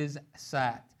receive his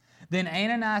sight. Then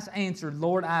Ananias answered,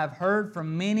 Lord, I have heard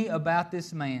from many about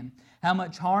this man, how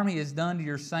much harm he has done to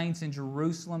your saints in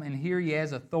Jerusalem, and here he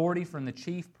has authority from the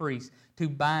chief priests to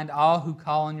bind all who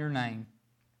call on your name.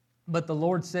 But the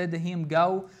Lord said to him,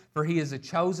 Go, for he is a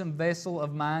chosen vessel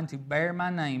of mine to bear my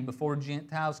name before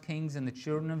Gentiles, kings, and the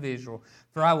children of Israel.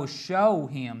 For I will show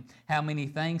him how many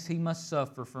things he must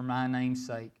suffer for my name's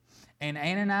sake. And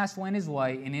Ananias went his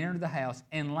way and entered the house,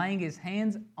 and laying his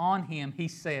hands on him, he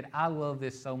said, I love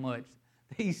this so much.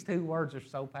 These two words are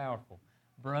so powerful.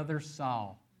 Brother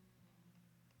Saul.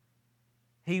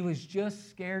 He was just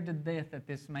scared to death that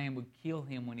this man would kill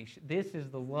him when this is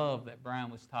the love that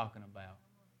Brian was talking about.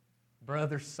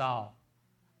 Brother Saul.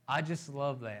 I just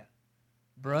love that.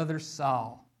 Brother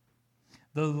Saul.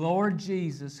 The Lord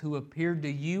Jesus, who appeared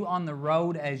to you on the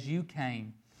road as you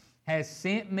came, has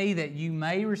sent me that you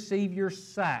may receive your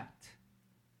sight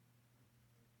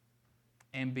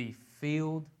and be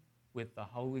filled with the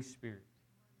Holy Spirit.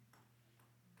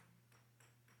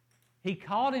 He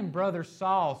called him Brother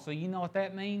Saul, so you know what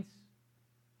that means?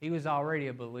 He was already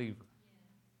a believer.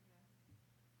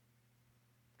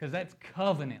 because that's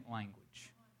covenant language.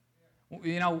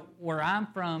 You know, where I'm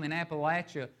from in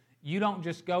Appalachia, you don't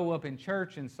just go up in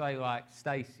church and say like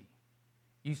Stacy.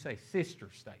 You say Sister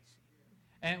Stacy.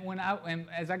 And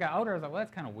as I got older, I was like, well,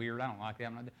 that's kind of weird. I don't like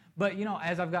that. But you know,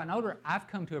 as I've gotten older, I've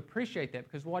come to appreciate that,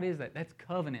 because what is that? That's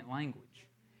covenant language.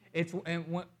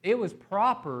 It was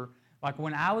proper. Like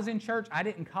when I was in church, I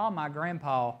didn't call my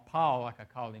grandpa Paul like I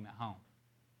called him at home.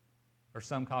 Or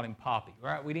some called him Poppy,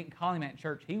 right? We didn't call him at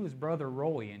church. He was Brother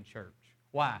Roy in church.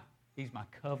 Why? He's my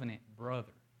covenant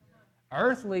brother.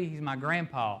 Earthly, he's my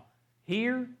grandpa.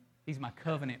 Here, he's my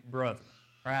covenant brother,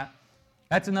 right?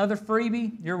 That's another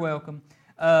freebie. You're welcome.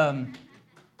 But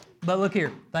look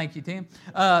here. Thank you, Tim.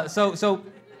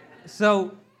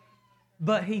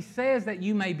 But he says that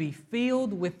you may be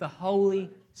filled with the Holy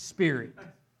Spirit.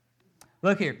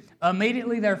 Look here.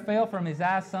 Immediately there fell from his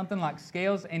eyes something like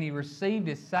scales, and he received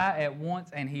his sight at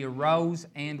once, and he arose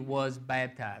and was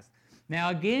baptized. Now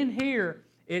again here,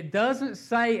 it doesn't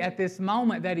say at this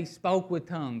moment that he spoke with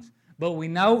tongues, but we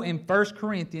know in 1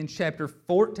 Corinthians chapter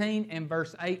 14 and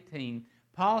verse 18,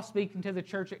 Paul speaking to the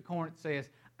church at Corinth says,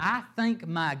 I thank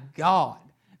my God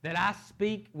that I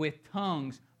speak with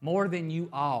tongues more than you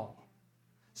all.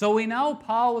 So we know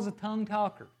Paul was a tongue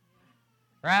talker,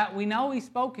 right? We know he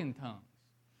spoke in tongues.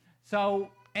 So,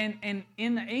 and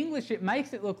in the English, it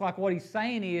makes it look like what he's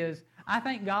saying is, I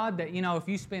thank God that, you know, if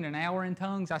you spend an hour in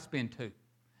tongues, I spend 2.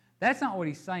 That's not what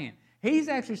he's saying. He's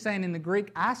actually saying in the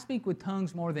Greek, I speak with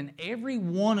tongues more than every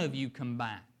one of you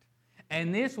combined.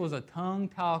 And this was a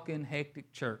tongue-talking,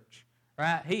 hectic church,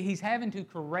 right? He's having to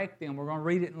correct them. We're going to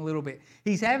read it in a little bit.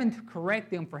 He's having to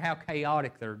correct them for how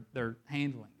chaotic they're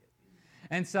handling it.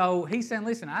 And so he's saying,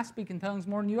 listen, I speak in tongues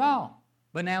more than you all.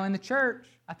 But now in the church,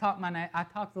 I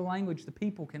talk the language the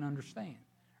people can understand,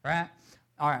 right?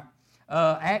 All right.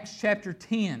 Acts chapter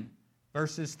 10,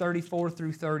 verses 34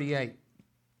 through 38.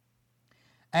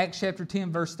 Acts chapter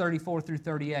 10, verse 34 through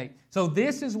 38. So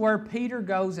this is where Peter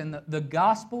goes, and the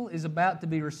gospel is about to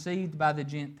be received by the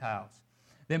Gentiles.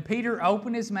 Then Peter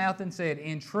opened his mouth and said,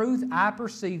 in truth, I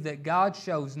perceive that God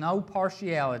shows no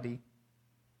partiality.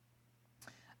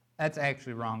 That's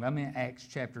actually wrong. I'm in Acts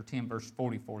chapter 10, verse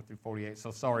 44 through 48.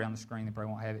 So sorry on the screen, they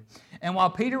probably won't have it. And while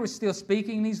Peter was still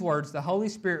speaking these words, the Holy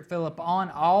Spirit fell upon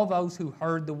all those who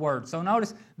heard the word. So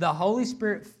notice, the Holy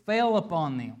Spirit fell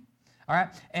upon them. All right?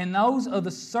 And those of the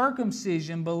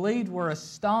circumcision believed were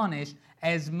astonished,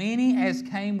 as many as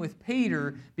came with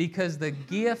Peter, because the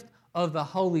gift of the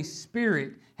Holy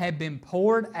Spirit had been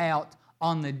poured out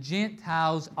on the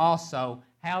Gentiles also.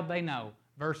 How'd they know?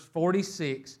 Verse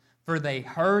 46, for they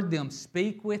heard them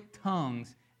speak with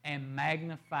tongues and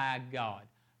magnify God.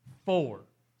 4.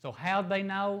 So how'd they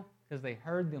know? Because they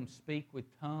heard them speak with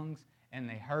tongues and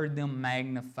they heard them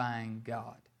magnifying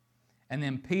God. And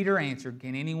then Peter answered,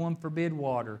 can anyone forbid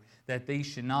water, that these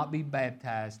should not be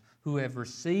baptized, who have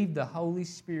received the Holy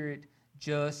Spirit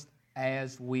just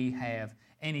as we have?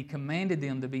 And he commanded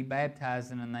them to be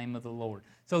baptized in the name of the Lord.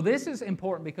 So this is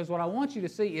important, because what I want you to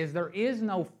see is there is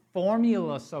no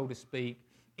formula, so to speak,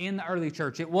 in the early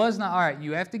church. It was not, all right,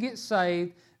 you have to get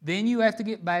saved, then you have to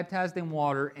get baptized in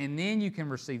water, and then you can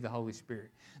receive the Holy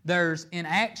Spirit. There's, in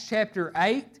Acts chapter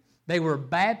 8, they were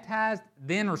baptized,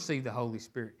 then received the Holy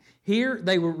Spirit. Here,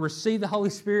 they will receive the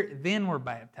Holy Spirit, then were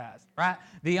baptized, right?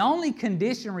 The only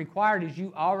condition required is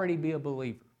you already be a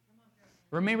believer.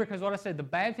 Remember, because what I said, the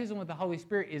baptism with the Holy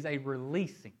Spirit is a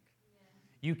releasing.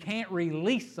 You can't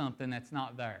release something that's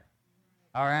not there.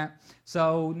 All right?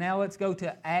 So now let's go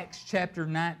to Acts chapter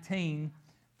 19,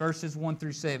 verses 1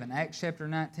 through 7. Acts chapter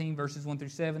 19, verses 1 through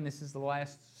 7. This is the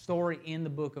last story in the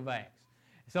book of Acts.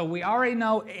 So we already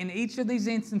know in each of these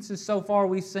instances so far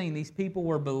we've seen these people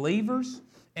were believers,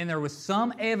 and there was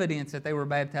some evidence that they were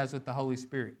baptized with the Holy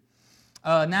Spirit.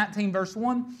 19 verse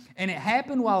 1, and it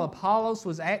happened while Apollos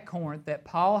was at Corinth that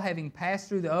Paul, having passed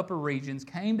through the upper regions,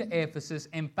 came to Ephesus,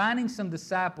 and finding some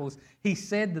disciples, he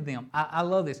said to them, I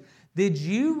love this, did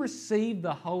you receive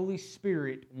the Holy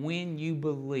Spirit when you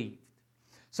believed?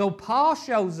 So Paul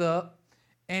shows up,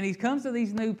 and he comes to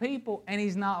these new people, and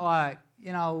he's not like,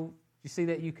 you know, did you see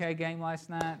that UK game last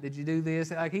night? Did you do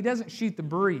this? Like, he doesn't shoot the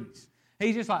breeze.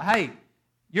 He's just like, hey,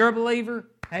 you're a believer.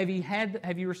 Have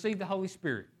you received the Holy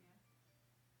Spirit?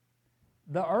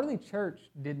 The early church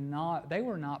they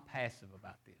were not passive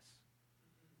about this.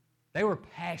 They were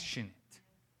passionate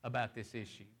about this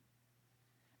issue.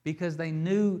 Because they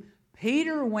knew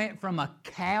Peter went from a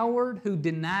coward who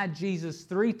denied Jesus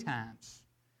 3 times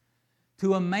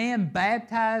to a man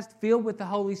baptized, filled with the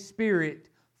Holy Spirit,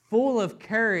 full of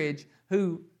courage,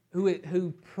 who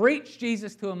preached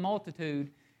Jesus to a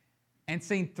multitude and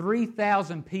seen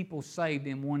 3,000 people saved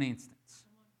in one instance.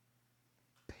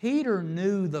 Peter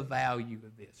knew the value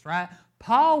of this, right?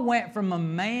 Paul went from a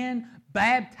man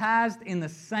baptized in the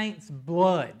saints'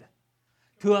 blood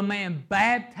to a man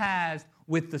baptized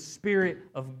with the Spirit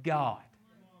of God.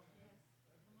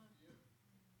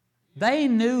 They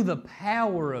knew the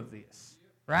power of this,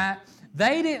 right?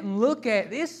 They didn't look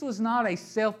at, this was not a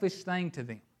selfish thing to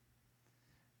them.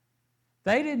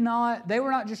 They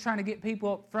were not just trying to get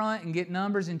people up front and get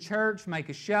numbers in church, make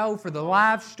a show for the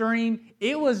live stream.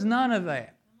 It was none of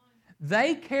that.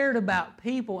 They cared about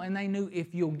people, and they knew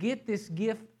if you'll get this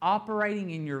gift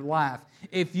operating in your life,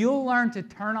 if you'll learn to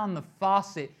turn on the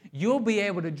faucet, you'll be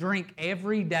able to drink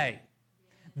every day.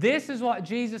 This is what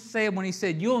Jesus said when He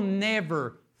said, you'll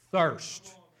never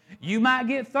thirst. You might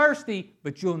get thirsty,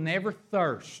 but you'll never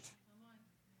thirst.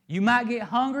 You might get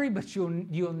hungry, but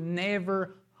you'll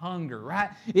never hunger,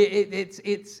 right?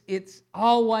 It's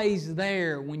always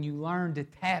there when you learn to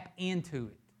tap into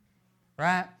it,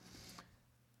 right?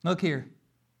 Look here.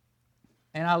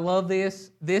 And I love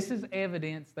this. This is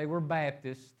evidence they were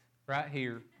Baptist right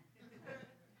here.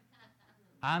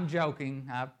 I'm joking.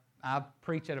 I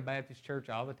preach at a Baptist church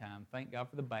all the time. Thank God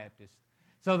for the Baptists.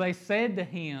 So they said to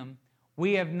him,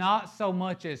 we have not so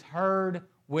much as heard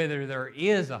whether there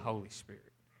is a Holy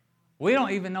Spirit. We don't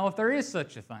even know if there is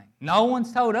such a thing. No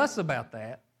one's told us about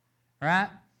that, right?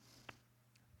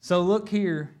 So look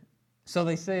here. So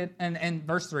they said, and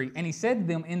verse 3, and he said to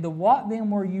them, into what then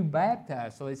were you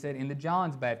baptized? So they said, into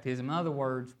John's baptism. In other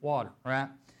words, water, right?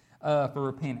 For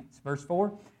repentance. Verse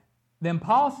 4, then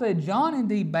Paul said, John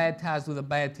indeed baptized with a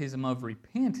baptism of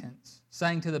repentance,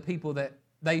 saying to the people that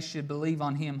they should believe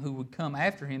on him who would come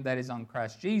after him, that is on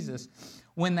Christ Jesus.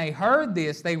 When they heard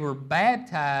this, they were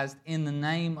baptized in the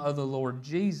name of the Lord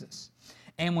Jesus.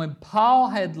 And when Paul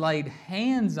had laid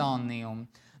hands on them,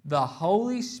 the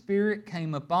Holy Spirit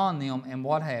came upon them, and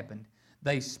what happened?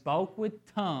 They spoke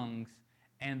with tongues,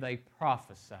 and they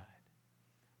prophesied.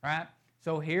 Right?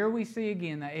 So here we see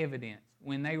again the evidence.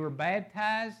 When they were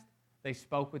baptized, they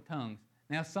spoke with tongues.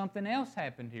 Now something else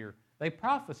happened here. They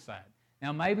prophesied.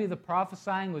 Now maybe the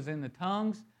prophesying was in the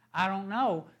tongues. I don't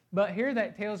know. But here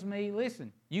that tells me,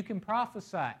 listen, you can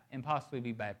prophesy and possibly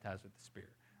be baptized with the Spirit.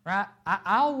 Right?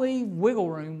 I'll leave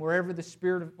wiggle room wherever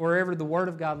the Word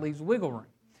of God leaves wiggle room.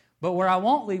 But where I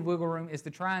won't leave wiggle room is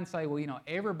to try and say, well,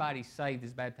 everybody saved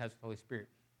is baptized with the Holy Spirit.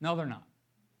 No, they're not.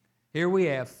 Here we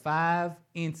have 5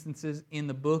 instances in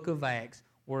the book of Acts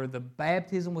where the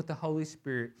baptism with the Holy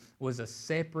Spirit was a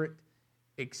separate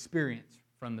experience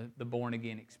from the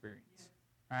born-again experience.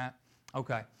 All right?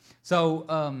 Okay. So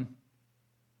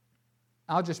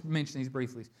I'll just mention these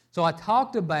briefly. So I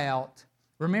talked about,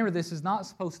 remember, this is not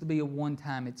supposed to be a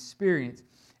one-time experience.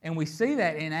 And we see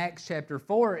that in Acts chapter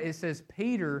 4. It says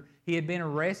Peter, he had been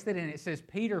arrested, and it says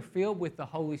Peter filled with the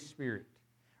Holy Spirit.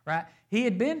 Right? He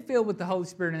had been filled with the Holy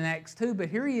Spirit in Acts 2, but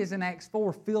here he is in Acts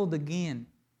 4, filled again.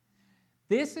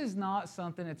 This is not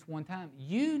something that's one time.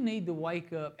 You need to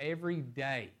wake up every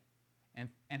day and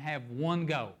have one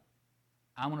goal.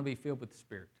 I want to be filled with the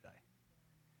Spirit today.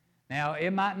 Now,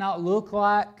 it might not look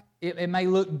like, it may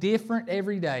look different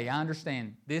every day. I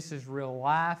understand. This is real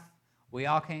life. We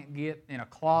all can't get in a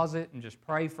closet and just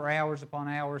pray for hours upon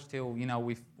hours till,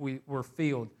 we're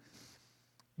filled.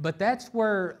 But that's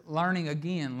where learning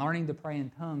to pray in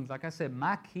tongues. Like I said,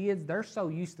 my kids, they're so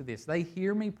used to this. They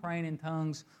hear me praying in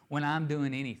tongues when I'm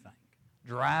doing anything.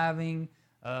 Driving,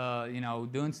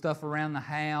 doing stuff around the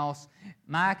house.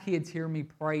 My kids hear me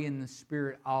pray in the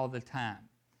Spirit all the time.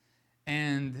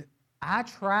 And I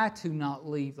try to not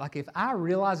leave. Like if I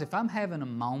realize if I'm having a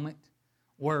moment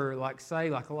where, like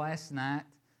last night,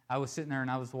 I was sitting there and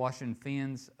I was washing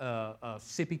Finn's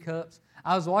sippy cups.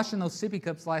 I was washing those sippy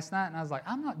cups last night, and I was like,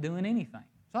 I'm not doing anything.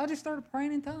 So I just started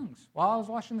praying in tongues while I was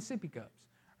washing the sippy cups,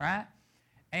 right?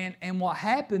 And what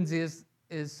happens is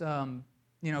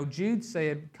Jude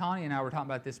said, Connie and I were talking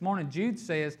about this morning, Jude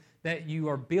says that you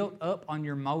are built up on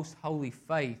your most holy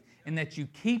faith and that you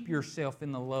keep yourself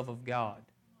in the love of God,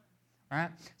 right?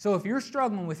 So if you're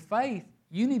struggling with faith,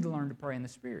 you need to learn to pray in the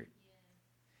Spirit.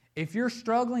 If you're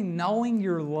struggling knowing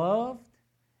you're loved,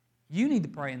 you need to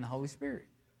pray in the Holy Spirit.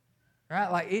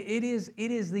 Right? Like it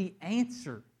is the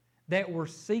answer that we're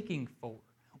seeking for.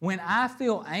 When I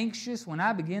feel anxious, when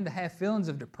I begin to have feelings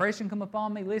of depression come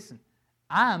upon me, listen,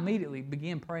 I immediately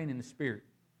begin praying in the Spirit.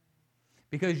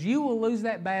 Because you will lose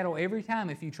that battle every time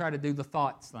if you try to do the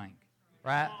thoughts thing.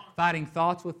 Right? Fighting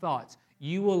thoughts with thoughts.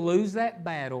 You will lose that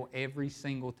battle every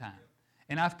single time.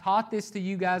 And I've taught this to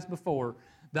you guys before.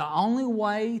 The only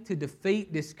way to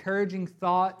defeat discouraging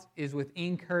thoughts is with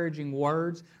encouraging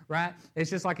words, right? It's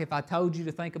just like if I told you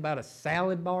to think about a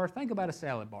salad bar, think about a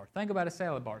salad bar. Think about a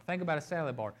salad bar. Think about a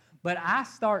salad bar. but I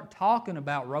start talking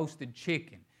about roasted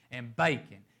chicken and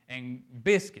bacon and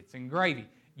biscuits and gravy,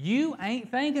 you ain't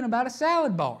thinking about a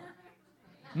salad bar.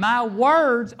 My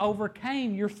words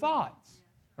overcame your thoughts,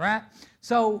 right?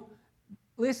 So,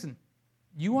 listen,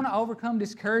 you want to overcome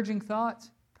discouraging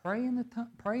thoughts? Pray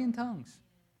in tongues.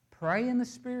 Pray in the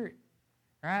Spirit,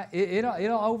 right?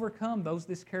 It'll overcome those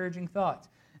discouraging thoughts.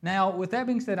 Now, with that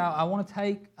being said, I want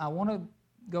to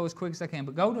go as quick as I can,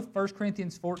 but go to 1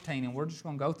 Corinthians 14, and we're just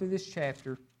going to go through this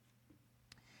chapter.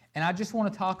 And I just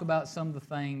want to talk about some of the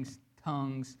things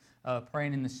tongues,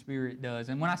 praying in the Spirit does.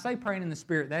 And when I say praying in the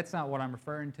Spirit, that's not what I'm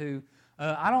referring to.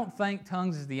 I don't think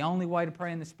tongues is the only way to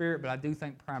pray in the Spirit, but I do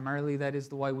think primarily that is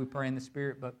the way we pray in the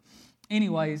Spirit. But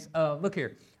anyways, look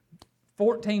here.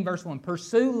 14 verse 1,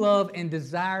 pursue love and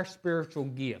desire spiritual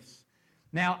gifts.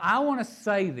 Now, I want to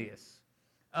say this.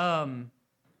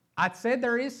 I said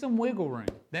there is some wiggle room,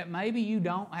 that maybe you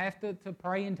don't have to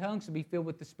pray in tongues to be filled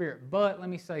with the Spirit. But let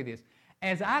me say this.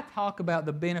 As I talk about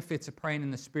the benefits of praying in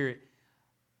the Spirit,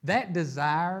 that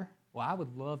desire, well, I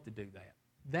would love to do that.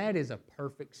 That is a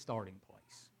perfect starting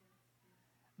place.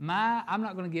 I'm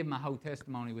not going to give my whole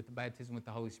testimony with the baptism with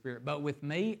the Holy Spirit, but with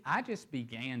me, I just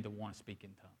began to want to speak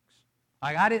in tongues.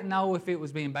 Like, I didn't know if it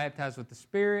was being baptized with the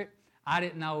Spirit. I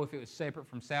didn't know if it was separate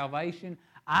from salvation.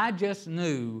 I just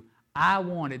knew I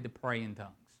wanted to pray in tongues.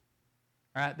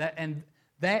 Right?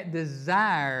 That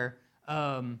desire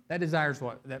is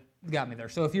what that got me there.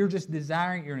 So if you're just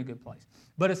desiring, you're in a good place.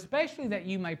 But especially that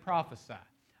you may prophesy.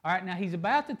 All right, now he's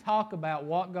about to talk about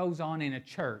what goes on in a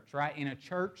church, right? In a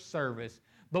church service.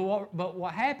 But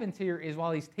what happens here is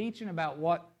while he's teaching about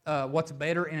what's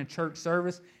better in a church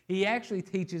service, he actually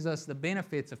teaches us the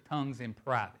benefits of tongues in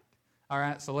private. All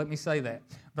right, so let me say that.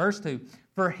 Verse 2,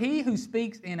 for he who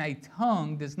speaks in a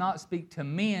tongue does not speak to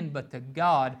men but to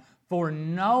God, for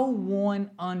no one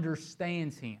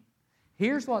understands him.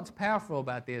 Here's what's powerful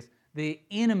about this. The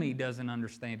enemy doesn't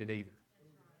understand it either.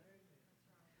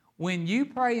 When you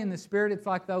pray in the Spirit, it's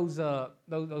like those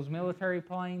military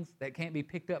planes that can't be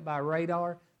picked up by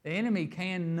radar. The enemy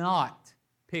cannot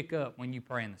pick up when you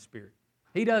pray in the Spirit.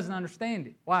 He doesn't understand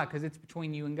it. Why? Because it's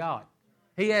between you and God.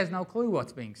 He has no clue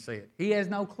what's being said. He has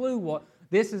no clue what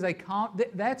this is.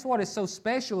 That's what is so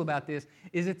special about this,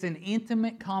 is it's an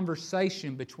intimate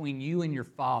conversation between you and your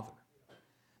Father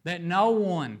that no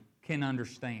one can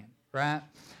understand, right?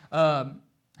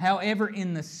 However,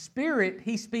 in the Spirit,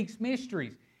 He speaks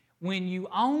mysteries. When you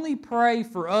only pray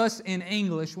for us in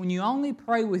English, when you only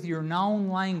pray with your known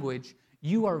language,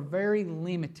 you are very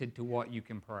limited to what you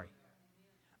can pray.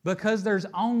 Because there's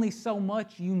only so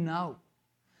much you know.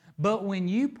 But when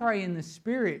you pray in the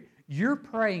Spirit, you're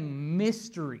praying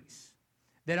mysteries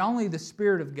that only the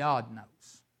Spirit of God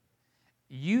knows.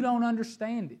 You don't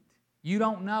understand it. You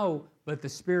don't know, but the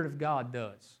Spirit of God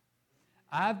does.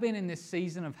 I've been in this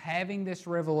season of having this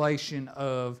revelation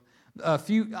of a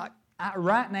few...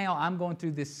 right now, I'm going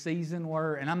through this season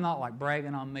where, and I'm not like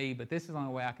bragging on me, but this is the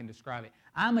only way I can describe it.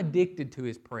 I'm addicted to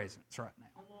His presence right now.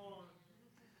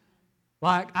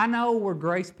 Like, I know we're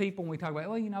grace people and we talk about,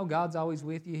 well, you know, God's always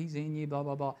with you, He's in you, blah,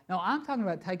 blah, blah. No, I'm talking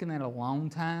about taking that alone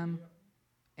time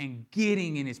and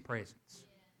getting in His presence,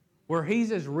 where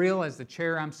He's as real as the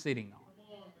chair I'm sitting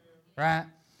on,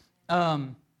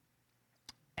 right?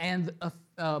 And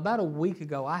about a week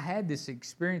ago, I had this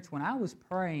experience when I was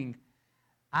praying.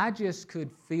 I just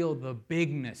could feel the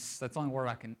bigness. That's the only word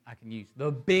I can use.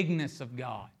 The bigness of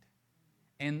God,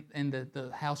 and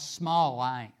the how small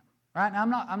I am. Right now,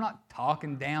 I'm not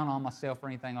talking down on myself or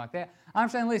anything like that. I'm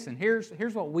saying, listen. Here's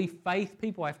what we faith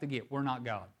people have to get. We're not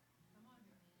God.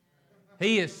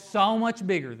 He is so much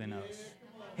bigger than us.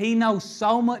 He knows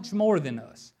so much more than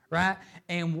us. Right?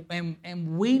 And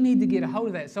we need to get a hold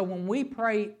of that. So when we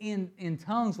pray in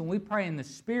tongues, when we pray in the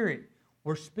Spirit,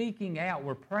 we're speaking out.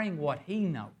 We're praying what He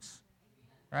knows,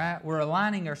 right? We're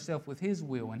aligning ourselves with His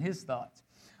will and His thoughts.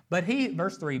 But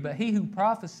verse 3, but he who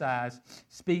prophesies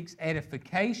speaks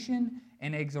edification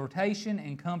and exhortation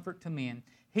and comfort to men.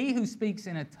 He who speaks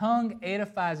in a tongue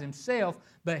edifies himself,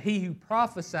 but he who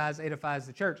prophesies edifies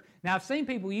the church. Now, I've seen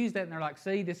people use that, and they're like,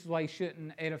 see, this is why you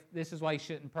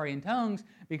shouldn't pray in tongues,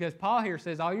 because Paul here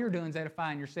says all you're doing is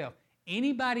edifying yourself.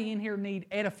 Anybody in here need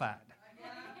edified?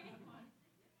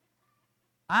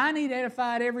 I need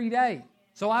edified every day.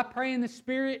 So I pray in the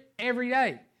Spirit every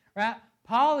day, right?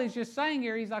 Paul is just saying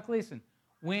here, he's like, listen,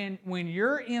 when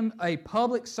you're in a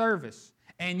public service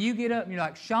and you get up and you're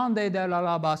like, Shande de la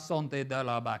la ba sonte de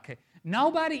la ba ke.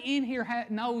 Nobody in here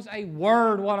knows a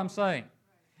word what I'm saying.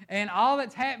 And all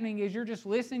that's happening is you're just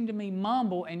listening to me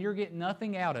mumble and you're getting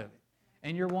nothing out of it.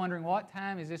 And you're wondering, what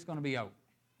time is this going to be over?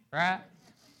 Right?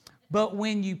 But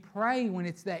when you pray, when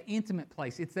it's that intimate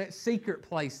place, it's that secret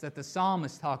place that the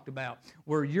psalmist talked about,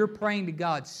 where you're praying to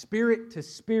God, spirit to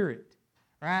spirit,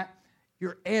 right?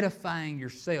 You're edifying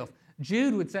yourself.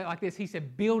 Jude would say it like this. He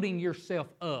said, building yourself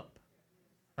up,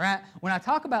 right? When I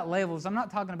talk about levels, I'm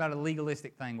not talking about a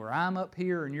legalistic thing where I'm up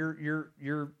here and you're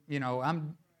you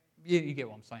get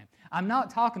what I'm saying. I'm not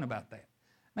talking about that.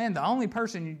 Man, the only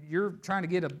person you're trying to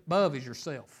get above is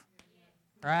yourself,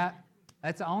 right?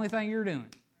 That's the only thing you're doing.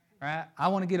 Right? I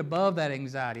want to get above that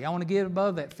anxiety. I want to get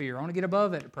above that fear. I want to get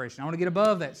above that depression. I want to get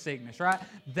above that sickness, right?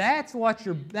 That's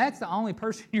the only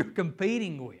person you're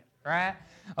competing with, right?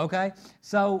 Okay?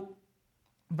 So,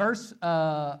 verse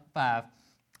 5.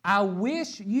 I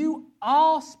wish you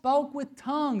all spoke with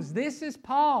tongues. This is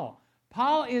Paul.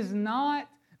 Paul is not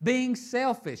being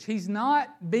selfish. He's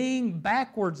not being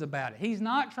backwards about it. He's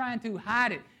not trying to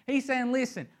hide it. He's saying,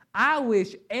 listen, I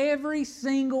wish every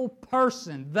single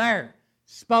person there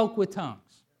spoke with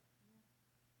tongues.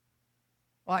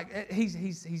 Like,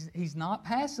 he's not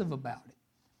passive about it.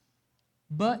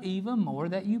 But even more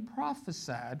that you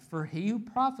prophesied, for he who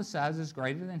prophesies is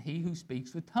greater than he who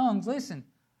speaks with tongues. Listen,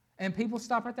 and people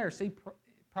stop right there. See,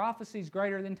 prophecy is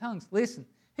greater than tongues. Listen,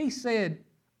 he said,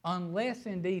 unless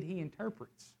indeed he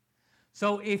interprets.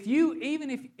 So if you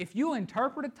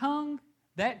interpret a tongue,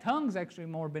 that tongue's actually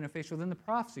more beneficial than the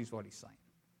prophecy is what he's saying.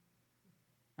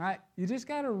 All right? You just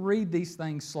got to read these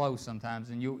things slow sometimes,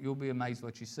 and you'll be amazed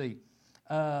what you see.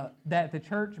 That the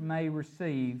church may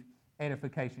receive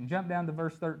edification. Jump down to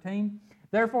verse 13.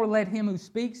 Therefore, let him who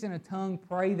speaks in a tongue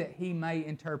pray that he may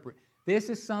interpret. This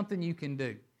is something you can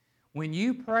do. When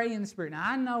you pray in the Spirit, now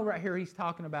I know right here he's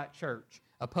talking about church,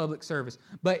 a public service,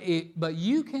 but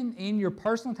you can, in your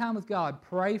personal time with God,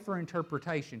 pray for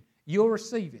interpretation. You'll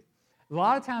receive it. A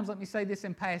lot of times, let me say this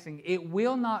in passing, it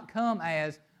will not come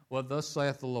as, well, thus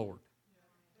saith the Lord.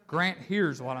 Grant,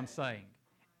 here's what I'm saying.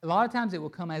 A lot of times it will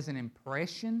come as an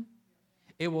impression.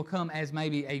 It will come as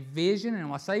maybe a vision. And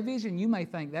when I say vision, you may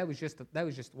think that was just a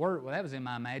word. Well, that was in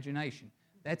my imagination.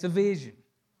 That's a vision.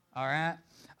 All right?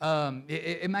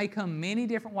 It may come many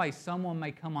different ways. Someone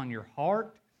may come on your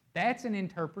heart. That's an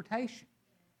interpretation.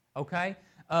 Okay?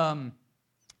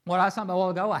 What I was talking about a while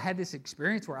ago, I had this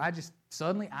experience where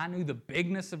suddenly I knew the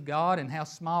bigness of God and how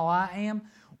small I am.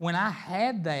 When I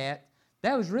had that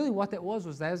was really what that was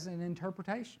an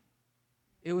interpretation.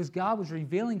 It was God was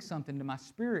revealing something to my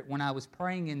spirit when I was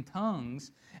praying in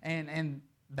tongues, and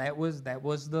that was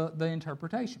the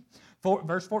interpretation.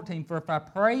 Verse 14, for if I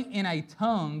pray in a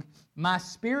tongue, my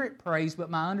spirit prays,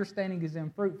 but my understanding is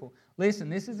unfruitful. Listen,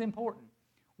 this is important.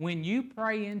 When you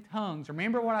pray in tongues,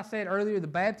 remember what I said earlier, the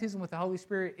baptism with the Holy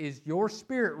Spirit is your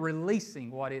spirit releasing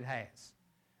what it has.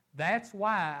 That's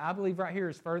why I believe right here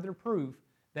is further proof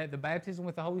that the baptism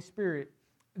with the Holy Spirit,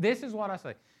 this is what I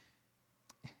say.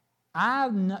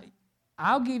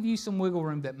 I'll give you some wiggle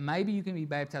room that maybe you can be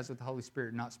baptized with the Holy Spirit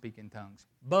and not speak in tongues.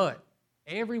 But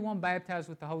everyone baptized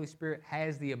with the Holy Spirit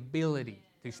has the ability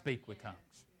to speak with tongues.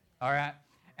 All right?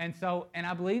 And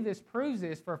I believe this proves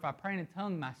this, for if I pray in a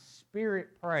tongue, my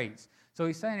spirit prays. So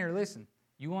he's saying here, listen,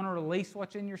 you want to release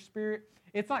what's in your spirit?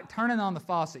 It's like turning on the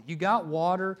faucet. You got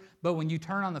water, but when you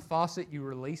turn on the faucet, you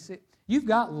release it. You've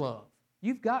got love.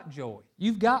 You've got joy.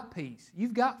 You've got peace.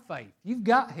 You've got faith. You've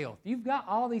got health. You've got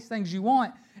all these things you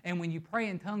want. And when you pray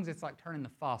in tongues, it's like turning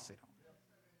the faucet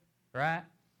on. Right?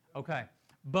 Okay.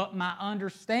 But my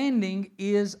understanding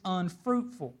is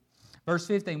unfruitful. Verse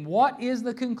 15, what is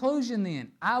the conclusion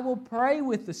then? I will pray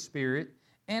with the Spirit,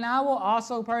 and I will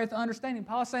also pray with understanding.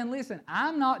 Paul's saying, listen,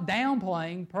 I'm not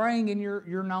downplaying praying in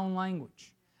your known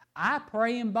language. I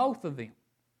pray in both of them.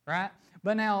 Right?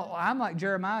 But now, I'm like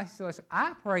Jeremiah, so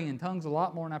I pray in tongues a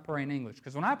lot more than I pray in English.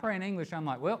 Because when I pray in English, I'm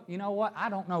like, well, you know what? I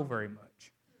don't know very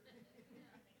much.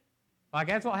 Like,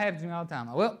 that's what happens to me all the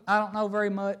time. Well, I don't know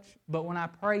very much. But when I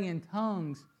pray in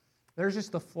tongues, there's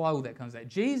just a flow that comes out.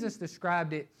 Jesus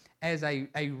described it as a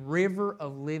river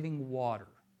of living water.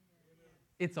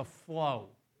 It's a flow,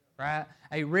 right?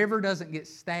 A river doesn't get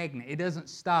stagnant. It doesn't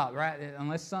stop, right?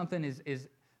 Unless something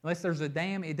unless there's a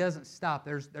dam, it doesn't stop.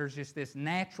 There's just this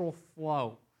natural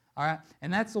flow, all right?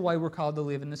 And that's the way we're called to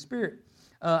live in the Spirit.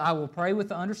 I will pray with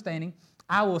the understanding.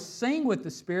 I will sing with the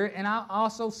Spirit, and I'll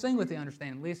also sing with the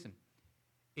understanding. Listen,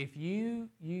 if you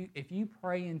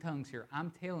pray in tongues here,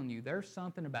 I'm telling you, there's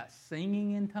something about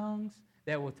singing in tongues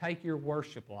that will take your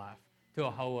worship life to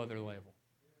a whole other level.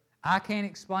 I can't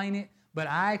explain it, but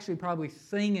I actually probably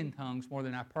sing in tongues more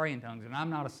than I pray in tongues, and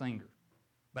I'm not a singer.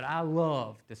 But I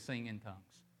love to sing in tongues.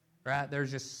 Right? There's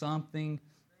just something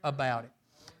about it.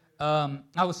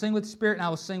 I will sing with the Spirit, and I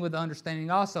will sing with the understanding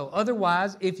also.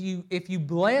 Otherwise, if you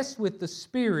bless with the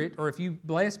Spirit, or if you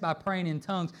bless by praying in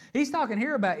tongues, he's talking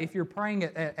here about if you're praying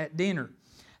at dinner.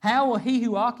 How will he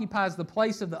who occupies the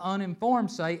place of the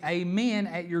uninformed say, Amen,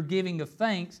 at your giving of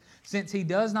thanks, since he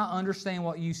does not understand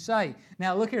what you say?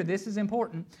 Now look here, this is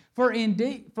important. For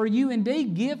you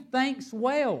indeed give thanks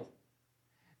well.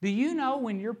 Do you know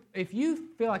if you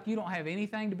feel like you don't have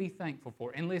anything to be thankful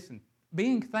for, and listen,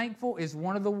 being thankful is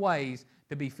one of the ways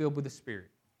to be filled with the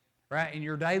Spirit. Right? In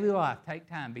your daily life, take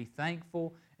time, be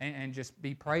thankful, and just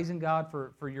be praising God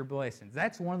for your blessings.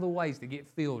 That's one of the ways to get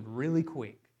filled really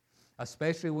quick,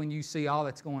 especially when you see all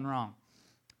that's going wrong.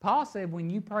 Paul said when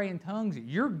you pray in tongues,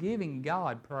 you're giving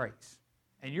God praise,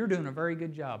 and you're doing a very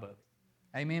good job of it.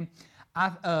 Amen?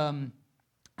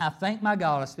 I thank my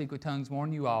God I speak with tongues more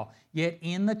than you all. Yet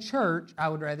in the church I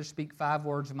would rather speak 5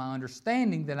 words of my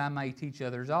understanding that I may teach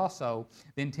others also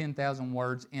than 10,000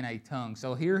 words in a tongue.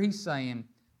 So here he's saying,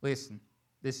 listen,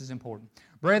 this is important.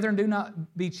 Brethren, do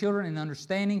not be children in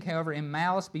understanding. However, in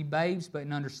malice be babes, but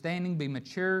in understanding be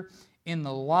mature. In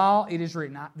the law it is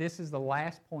written. This is the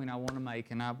last point I want to make,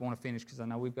 and I want to finish because I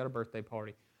know we've got a birthday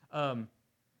party.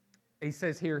 He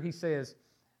says,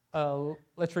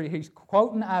 let's read it. He's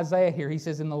quoting Isaiah here. He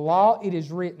says, in the law it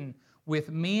is written,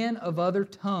 with men of other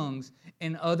tongues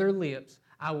and other lips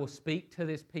I will speak to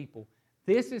this people.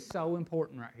 This is so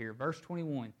important right here. Verse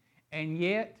 21. And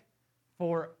yet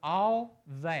for all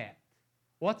that,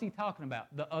 what's he talking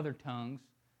about? The other tongues,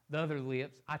 the other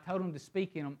lips. I told them to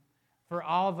speak in them. For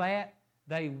all that,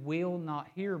 they will not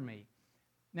hear me.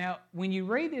 Now, when you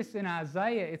read this in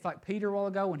Isaiah, it's like Peter a while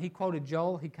ago when he quoted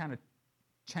Joel, he kind of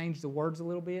changed the words a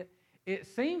little bit. It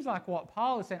seems like what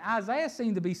Paul is saying. Isaiah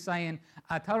seemed to be saying,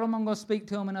 I told them I'm going to speak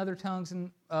to them in other tongues and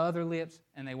other lips,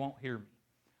 and they won't hear me.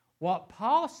 What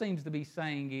Paul seems to be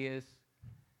saying is,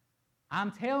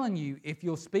 I'm telling you, if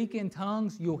you'll speak in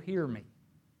tongues, you'll hear me.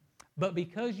 But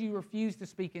because you refuse to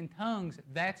speak in tongues,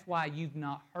 that's why you've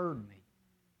not heard me.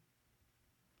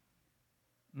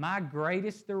 My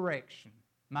greatest direction,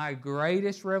 my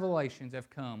greatest revelations have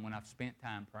come when I've spent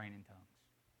time praying in tongues.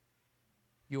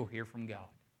 You'll hear from God.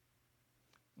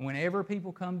 Whenever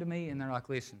people come to me and they're like,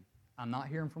 listen, I'm not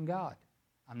hearing from God.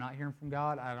 I'm not hearing from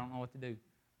God. I don't know what to do.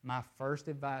 My first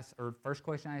advice, or first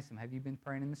question I ask them, have you been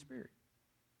praying in the Spirit?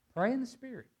 Pray in the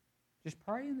Spirit. Just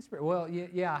pray in the Spirit. Well,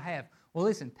 yeah, I have. Well,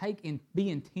 listen, be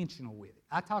intentional with it.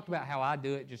 I talked about how I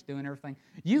do it, just doing everything.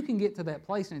 You can get to that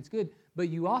place and it's good, but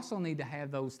you also need to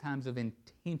have those times of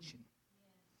intention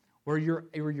where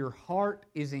your heart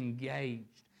is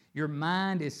engaged. Your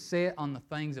mind is set on the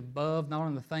things above, not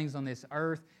on the things on this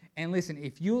earth. And listen,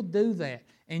 if you'll do that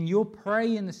and you'll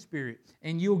pray in the Spirit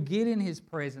and you'll get in His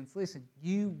presence, listen,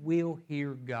 you will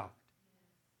hear God.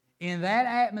 In that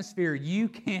atmosphere, you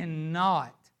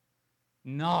cannot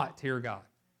not hear God.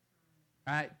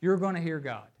 Right? You're going to hear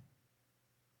God.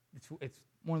 It's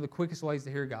one of the quickest ways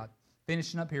to hear God.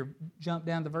 Finishing up here, jump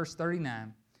down to verse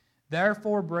 39.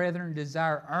 Therefore, brethren,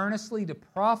 desire earnestly to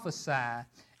prophesy,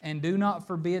 and do not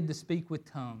forbid to speak with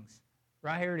tongues.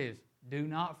 Right here it is. Do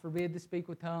not forbid to speak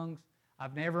with tongues.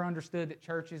 I've never understood that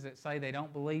churches that say they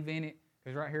don't believe in it,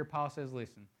 because right here Paul says,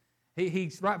 listen.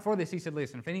 He's right before this, he said,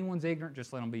 listen, if anyone's ignorant,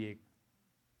 just let them be ignorant.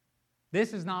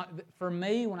 This is not, for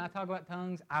me, when I talk about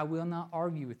tongues, I will not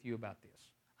argue with you about this.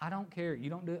 I don't care. You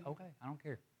don't do it? Okay, I don't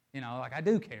care. You know, like I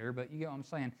do care, but you get what I'm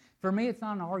saying. For me, it's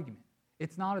not an argument.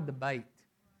 It's not a debate.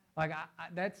 Like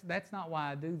that's not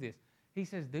why I do this. He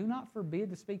says, do not forbid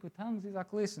to speak with tongues. He's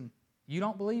like, listen, you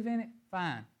don't believe in it?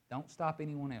 Fine. Don't stop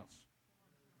anyone else.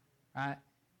 All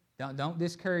right? Don't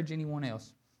discourage anyone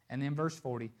else. And then verse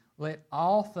 40, let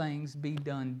all things be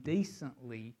done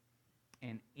decently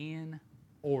and in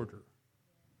order.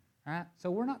 All right?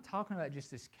 So we're not talking about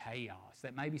just this chaos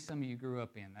that maybe some of you grew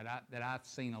up in, that I've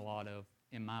seen a lot of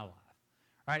in my life.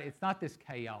 All right? It's not this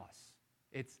chaos.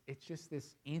 It's just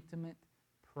this intimate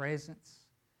presence.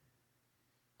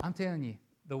 I'm telling you,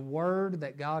 the word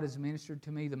that God has ministered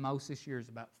to me the most this year is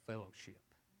about fellowship.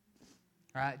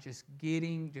 Right? Just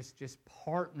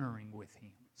partnering with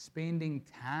Him, spending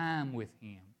time with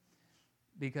Him.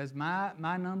 Because my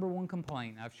number one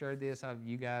complaint, I've shared this,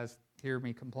 you guys hear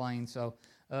me complain, so,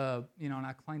 and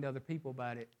I complain to other people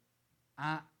about it.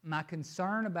 My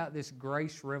concern about this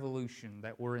grace revolution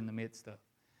that we're in the midst of,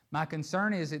 my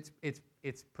concern is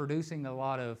it's producing a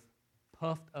lot of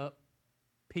puffed up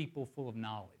people full of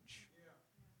knowledge.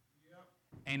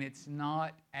 And it's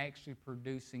not actually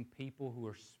producing people who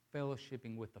are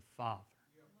fellowshipping with the Father.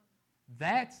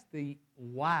 That's the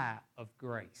why of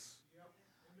grace.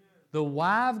 The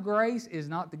why of grace is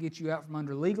not to get you out from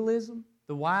under legalism.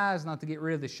 The why is not to get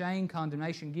rid of the shame,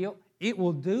 condemnation, guilt. It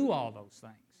will do all those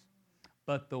things.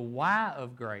 But the why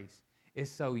of grace is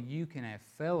so you can have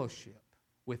fellowship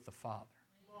with the Father.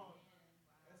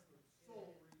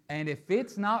 And if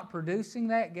it's not producing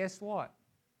that, guess what?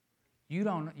 You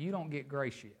don't get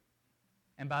grace yet.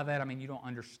 And by that I mean you don't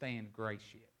understand grace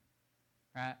yet.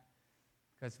 Right?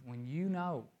 Because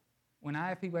when I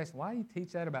have people ask, why do you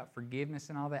teach that about forgiveness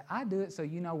and all that? I do it so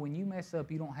you know when you mess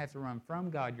up, you don't have to run from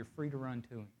God. You're free to run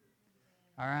to Him.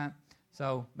 All right?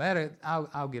 So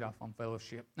I'll get off on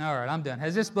fellowship. All right, I'm done.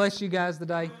 Has this blessed you guys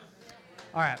today?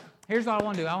 All right, here's what I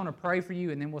want to do. I want to pray for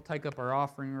you, and then we'll take up our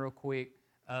offering real quick,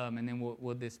 and then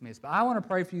we'll dismiss. But I want to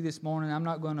pray for you this morning. I'm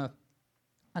not going to,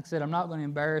 like I said, I'm not going to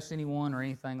embarrass anyone or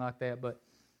anything like that. But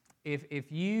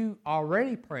if you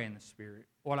already pray in the Spirit,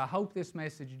 what I hope this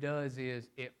message does is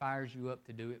it fires you up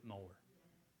to do it more.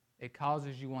 It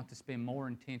causes you want to spend more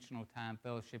intentional time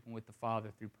fellowshipping with the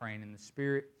Father through praying in the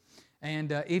Spirit.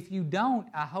 And if you don't,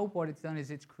 I hope what it's done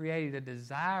is it's created a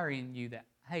desire in you that,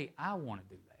 hey, I want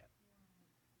to do that.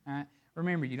 All right?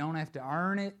 Remember, you don't have to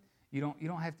earn it. You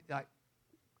don't have to, like,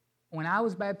 when I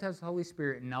was baptized with the Holy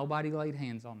Spirit, nobody laid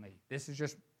hands on me. This is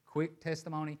just quick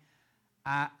testimony.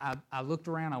 I looked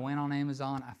around. I went on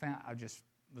Amazon. I just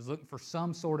was looking for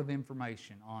some sort of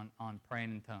information on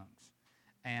praying in tongues.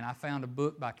 And I found a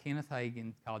book by Kenneth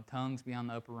Hagin called Tongues Beyond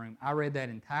the Upper Room. I read that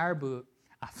entire book.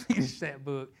 I finished that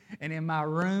book. And in my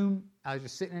room, I was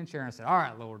just sitting in a chair and I said, all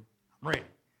right, Lord, I'm ready.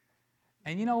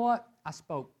 And you know what? I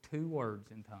spoke 2 words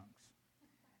in tongues.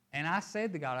 And I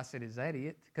said to God, I said, is that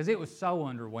it? Because it was so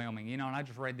underwhelming, and I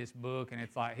just read this book, and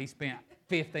it's like he spent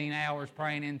 15 hours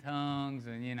praying in tongues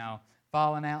and,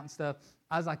 falling out and stuff.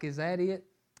 I was like, is that it?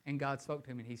 And God spoke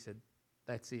to him, and He said,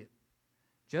 that's it.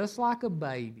 Just like a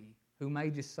baby who may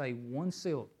just say one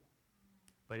syllable,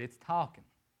 but it's talking.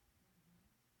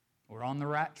 We're on the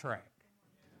right track.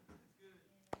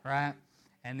 Right?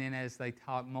 And then as they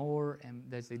talk more, and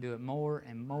as they do it more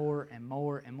and more and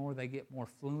more and more, they get more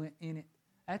fluent in it.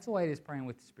 That's the way it is praying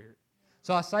with the Spirit.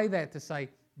 So I say that to say,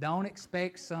 don't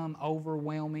expect some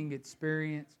overwhelming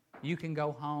experience. You can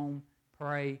go home,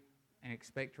 pray, and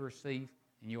expect to receive,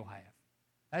 and you'll have.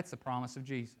 That's the promise of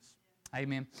Jesus.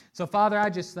 Amen. So, Father, I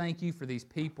just thank You for these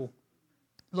people.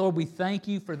 Lord, we thank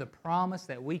You for the promise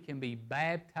that we can be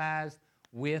baptized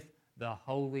with the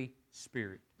Holy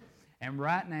Spirit. And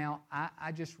right now,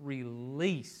 I just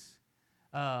release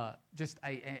just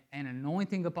an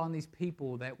anointing upon these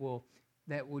people that will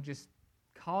just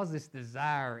cause this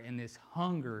desire and this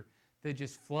hunger to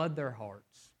just flood their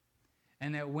hearts.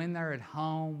 And that when they're at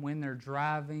home, when they're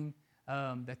driving,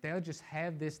 that they'll just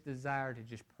have this desire to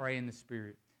just pray in the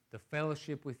Spirit, to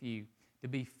fellowship with You, to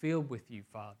be filled with You,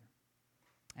 Father.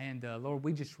 And Lord,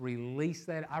 we just release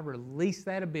that. I release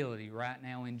that ability right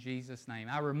now in Jesus' name.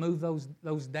 I remove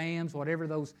those dams, whatever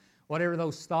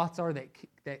those thoughts are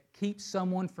that keep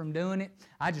someone from doing it.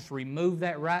 I just remove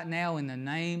that right now in the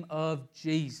name of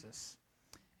Jesus.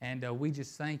 And we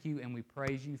just thank You and we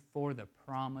praise You for the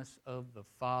promise of the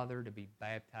Father to be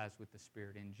baptized with the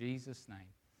Spirit. In Jesus' name,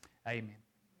 amen.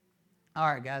 All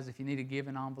right, guys, if you need a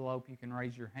giving envelope, you can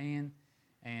raise your hand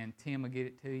and Tim will get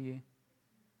it to you.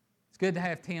 It's good to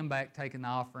have Tim back taking the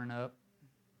offering up.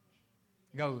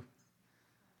 Go.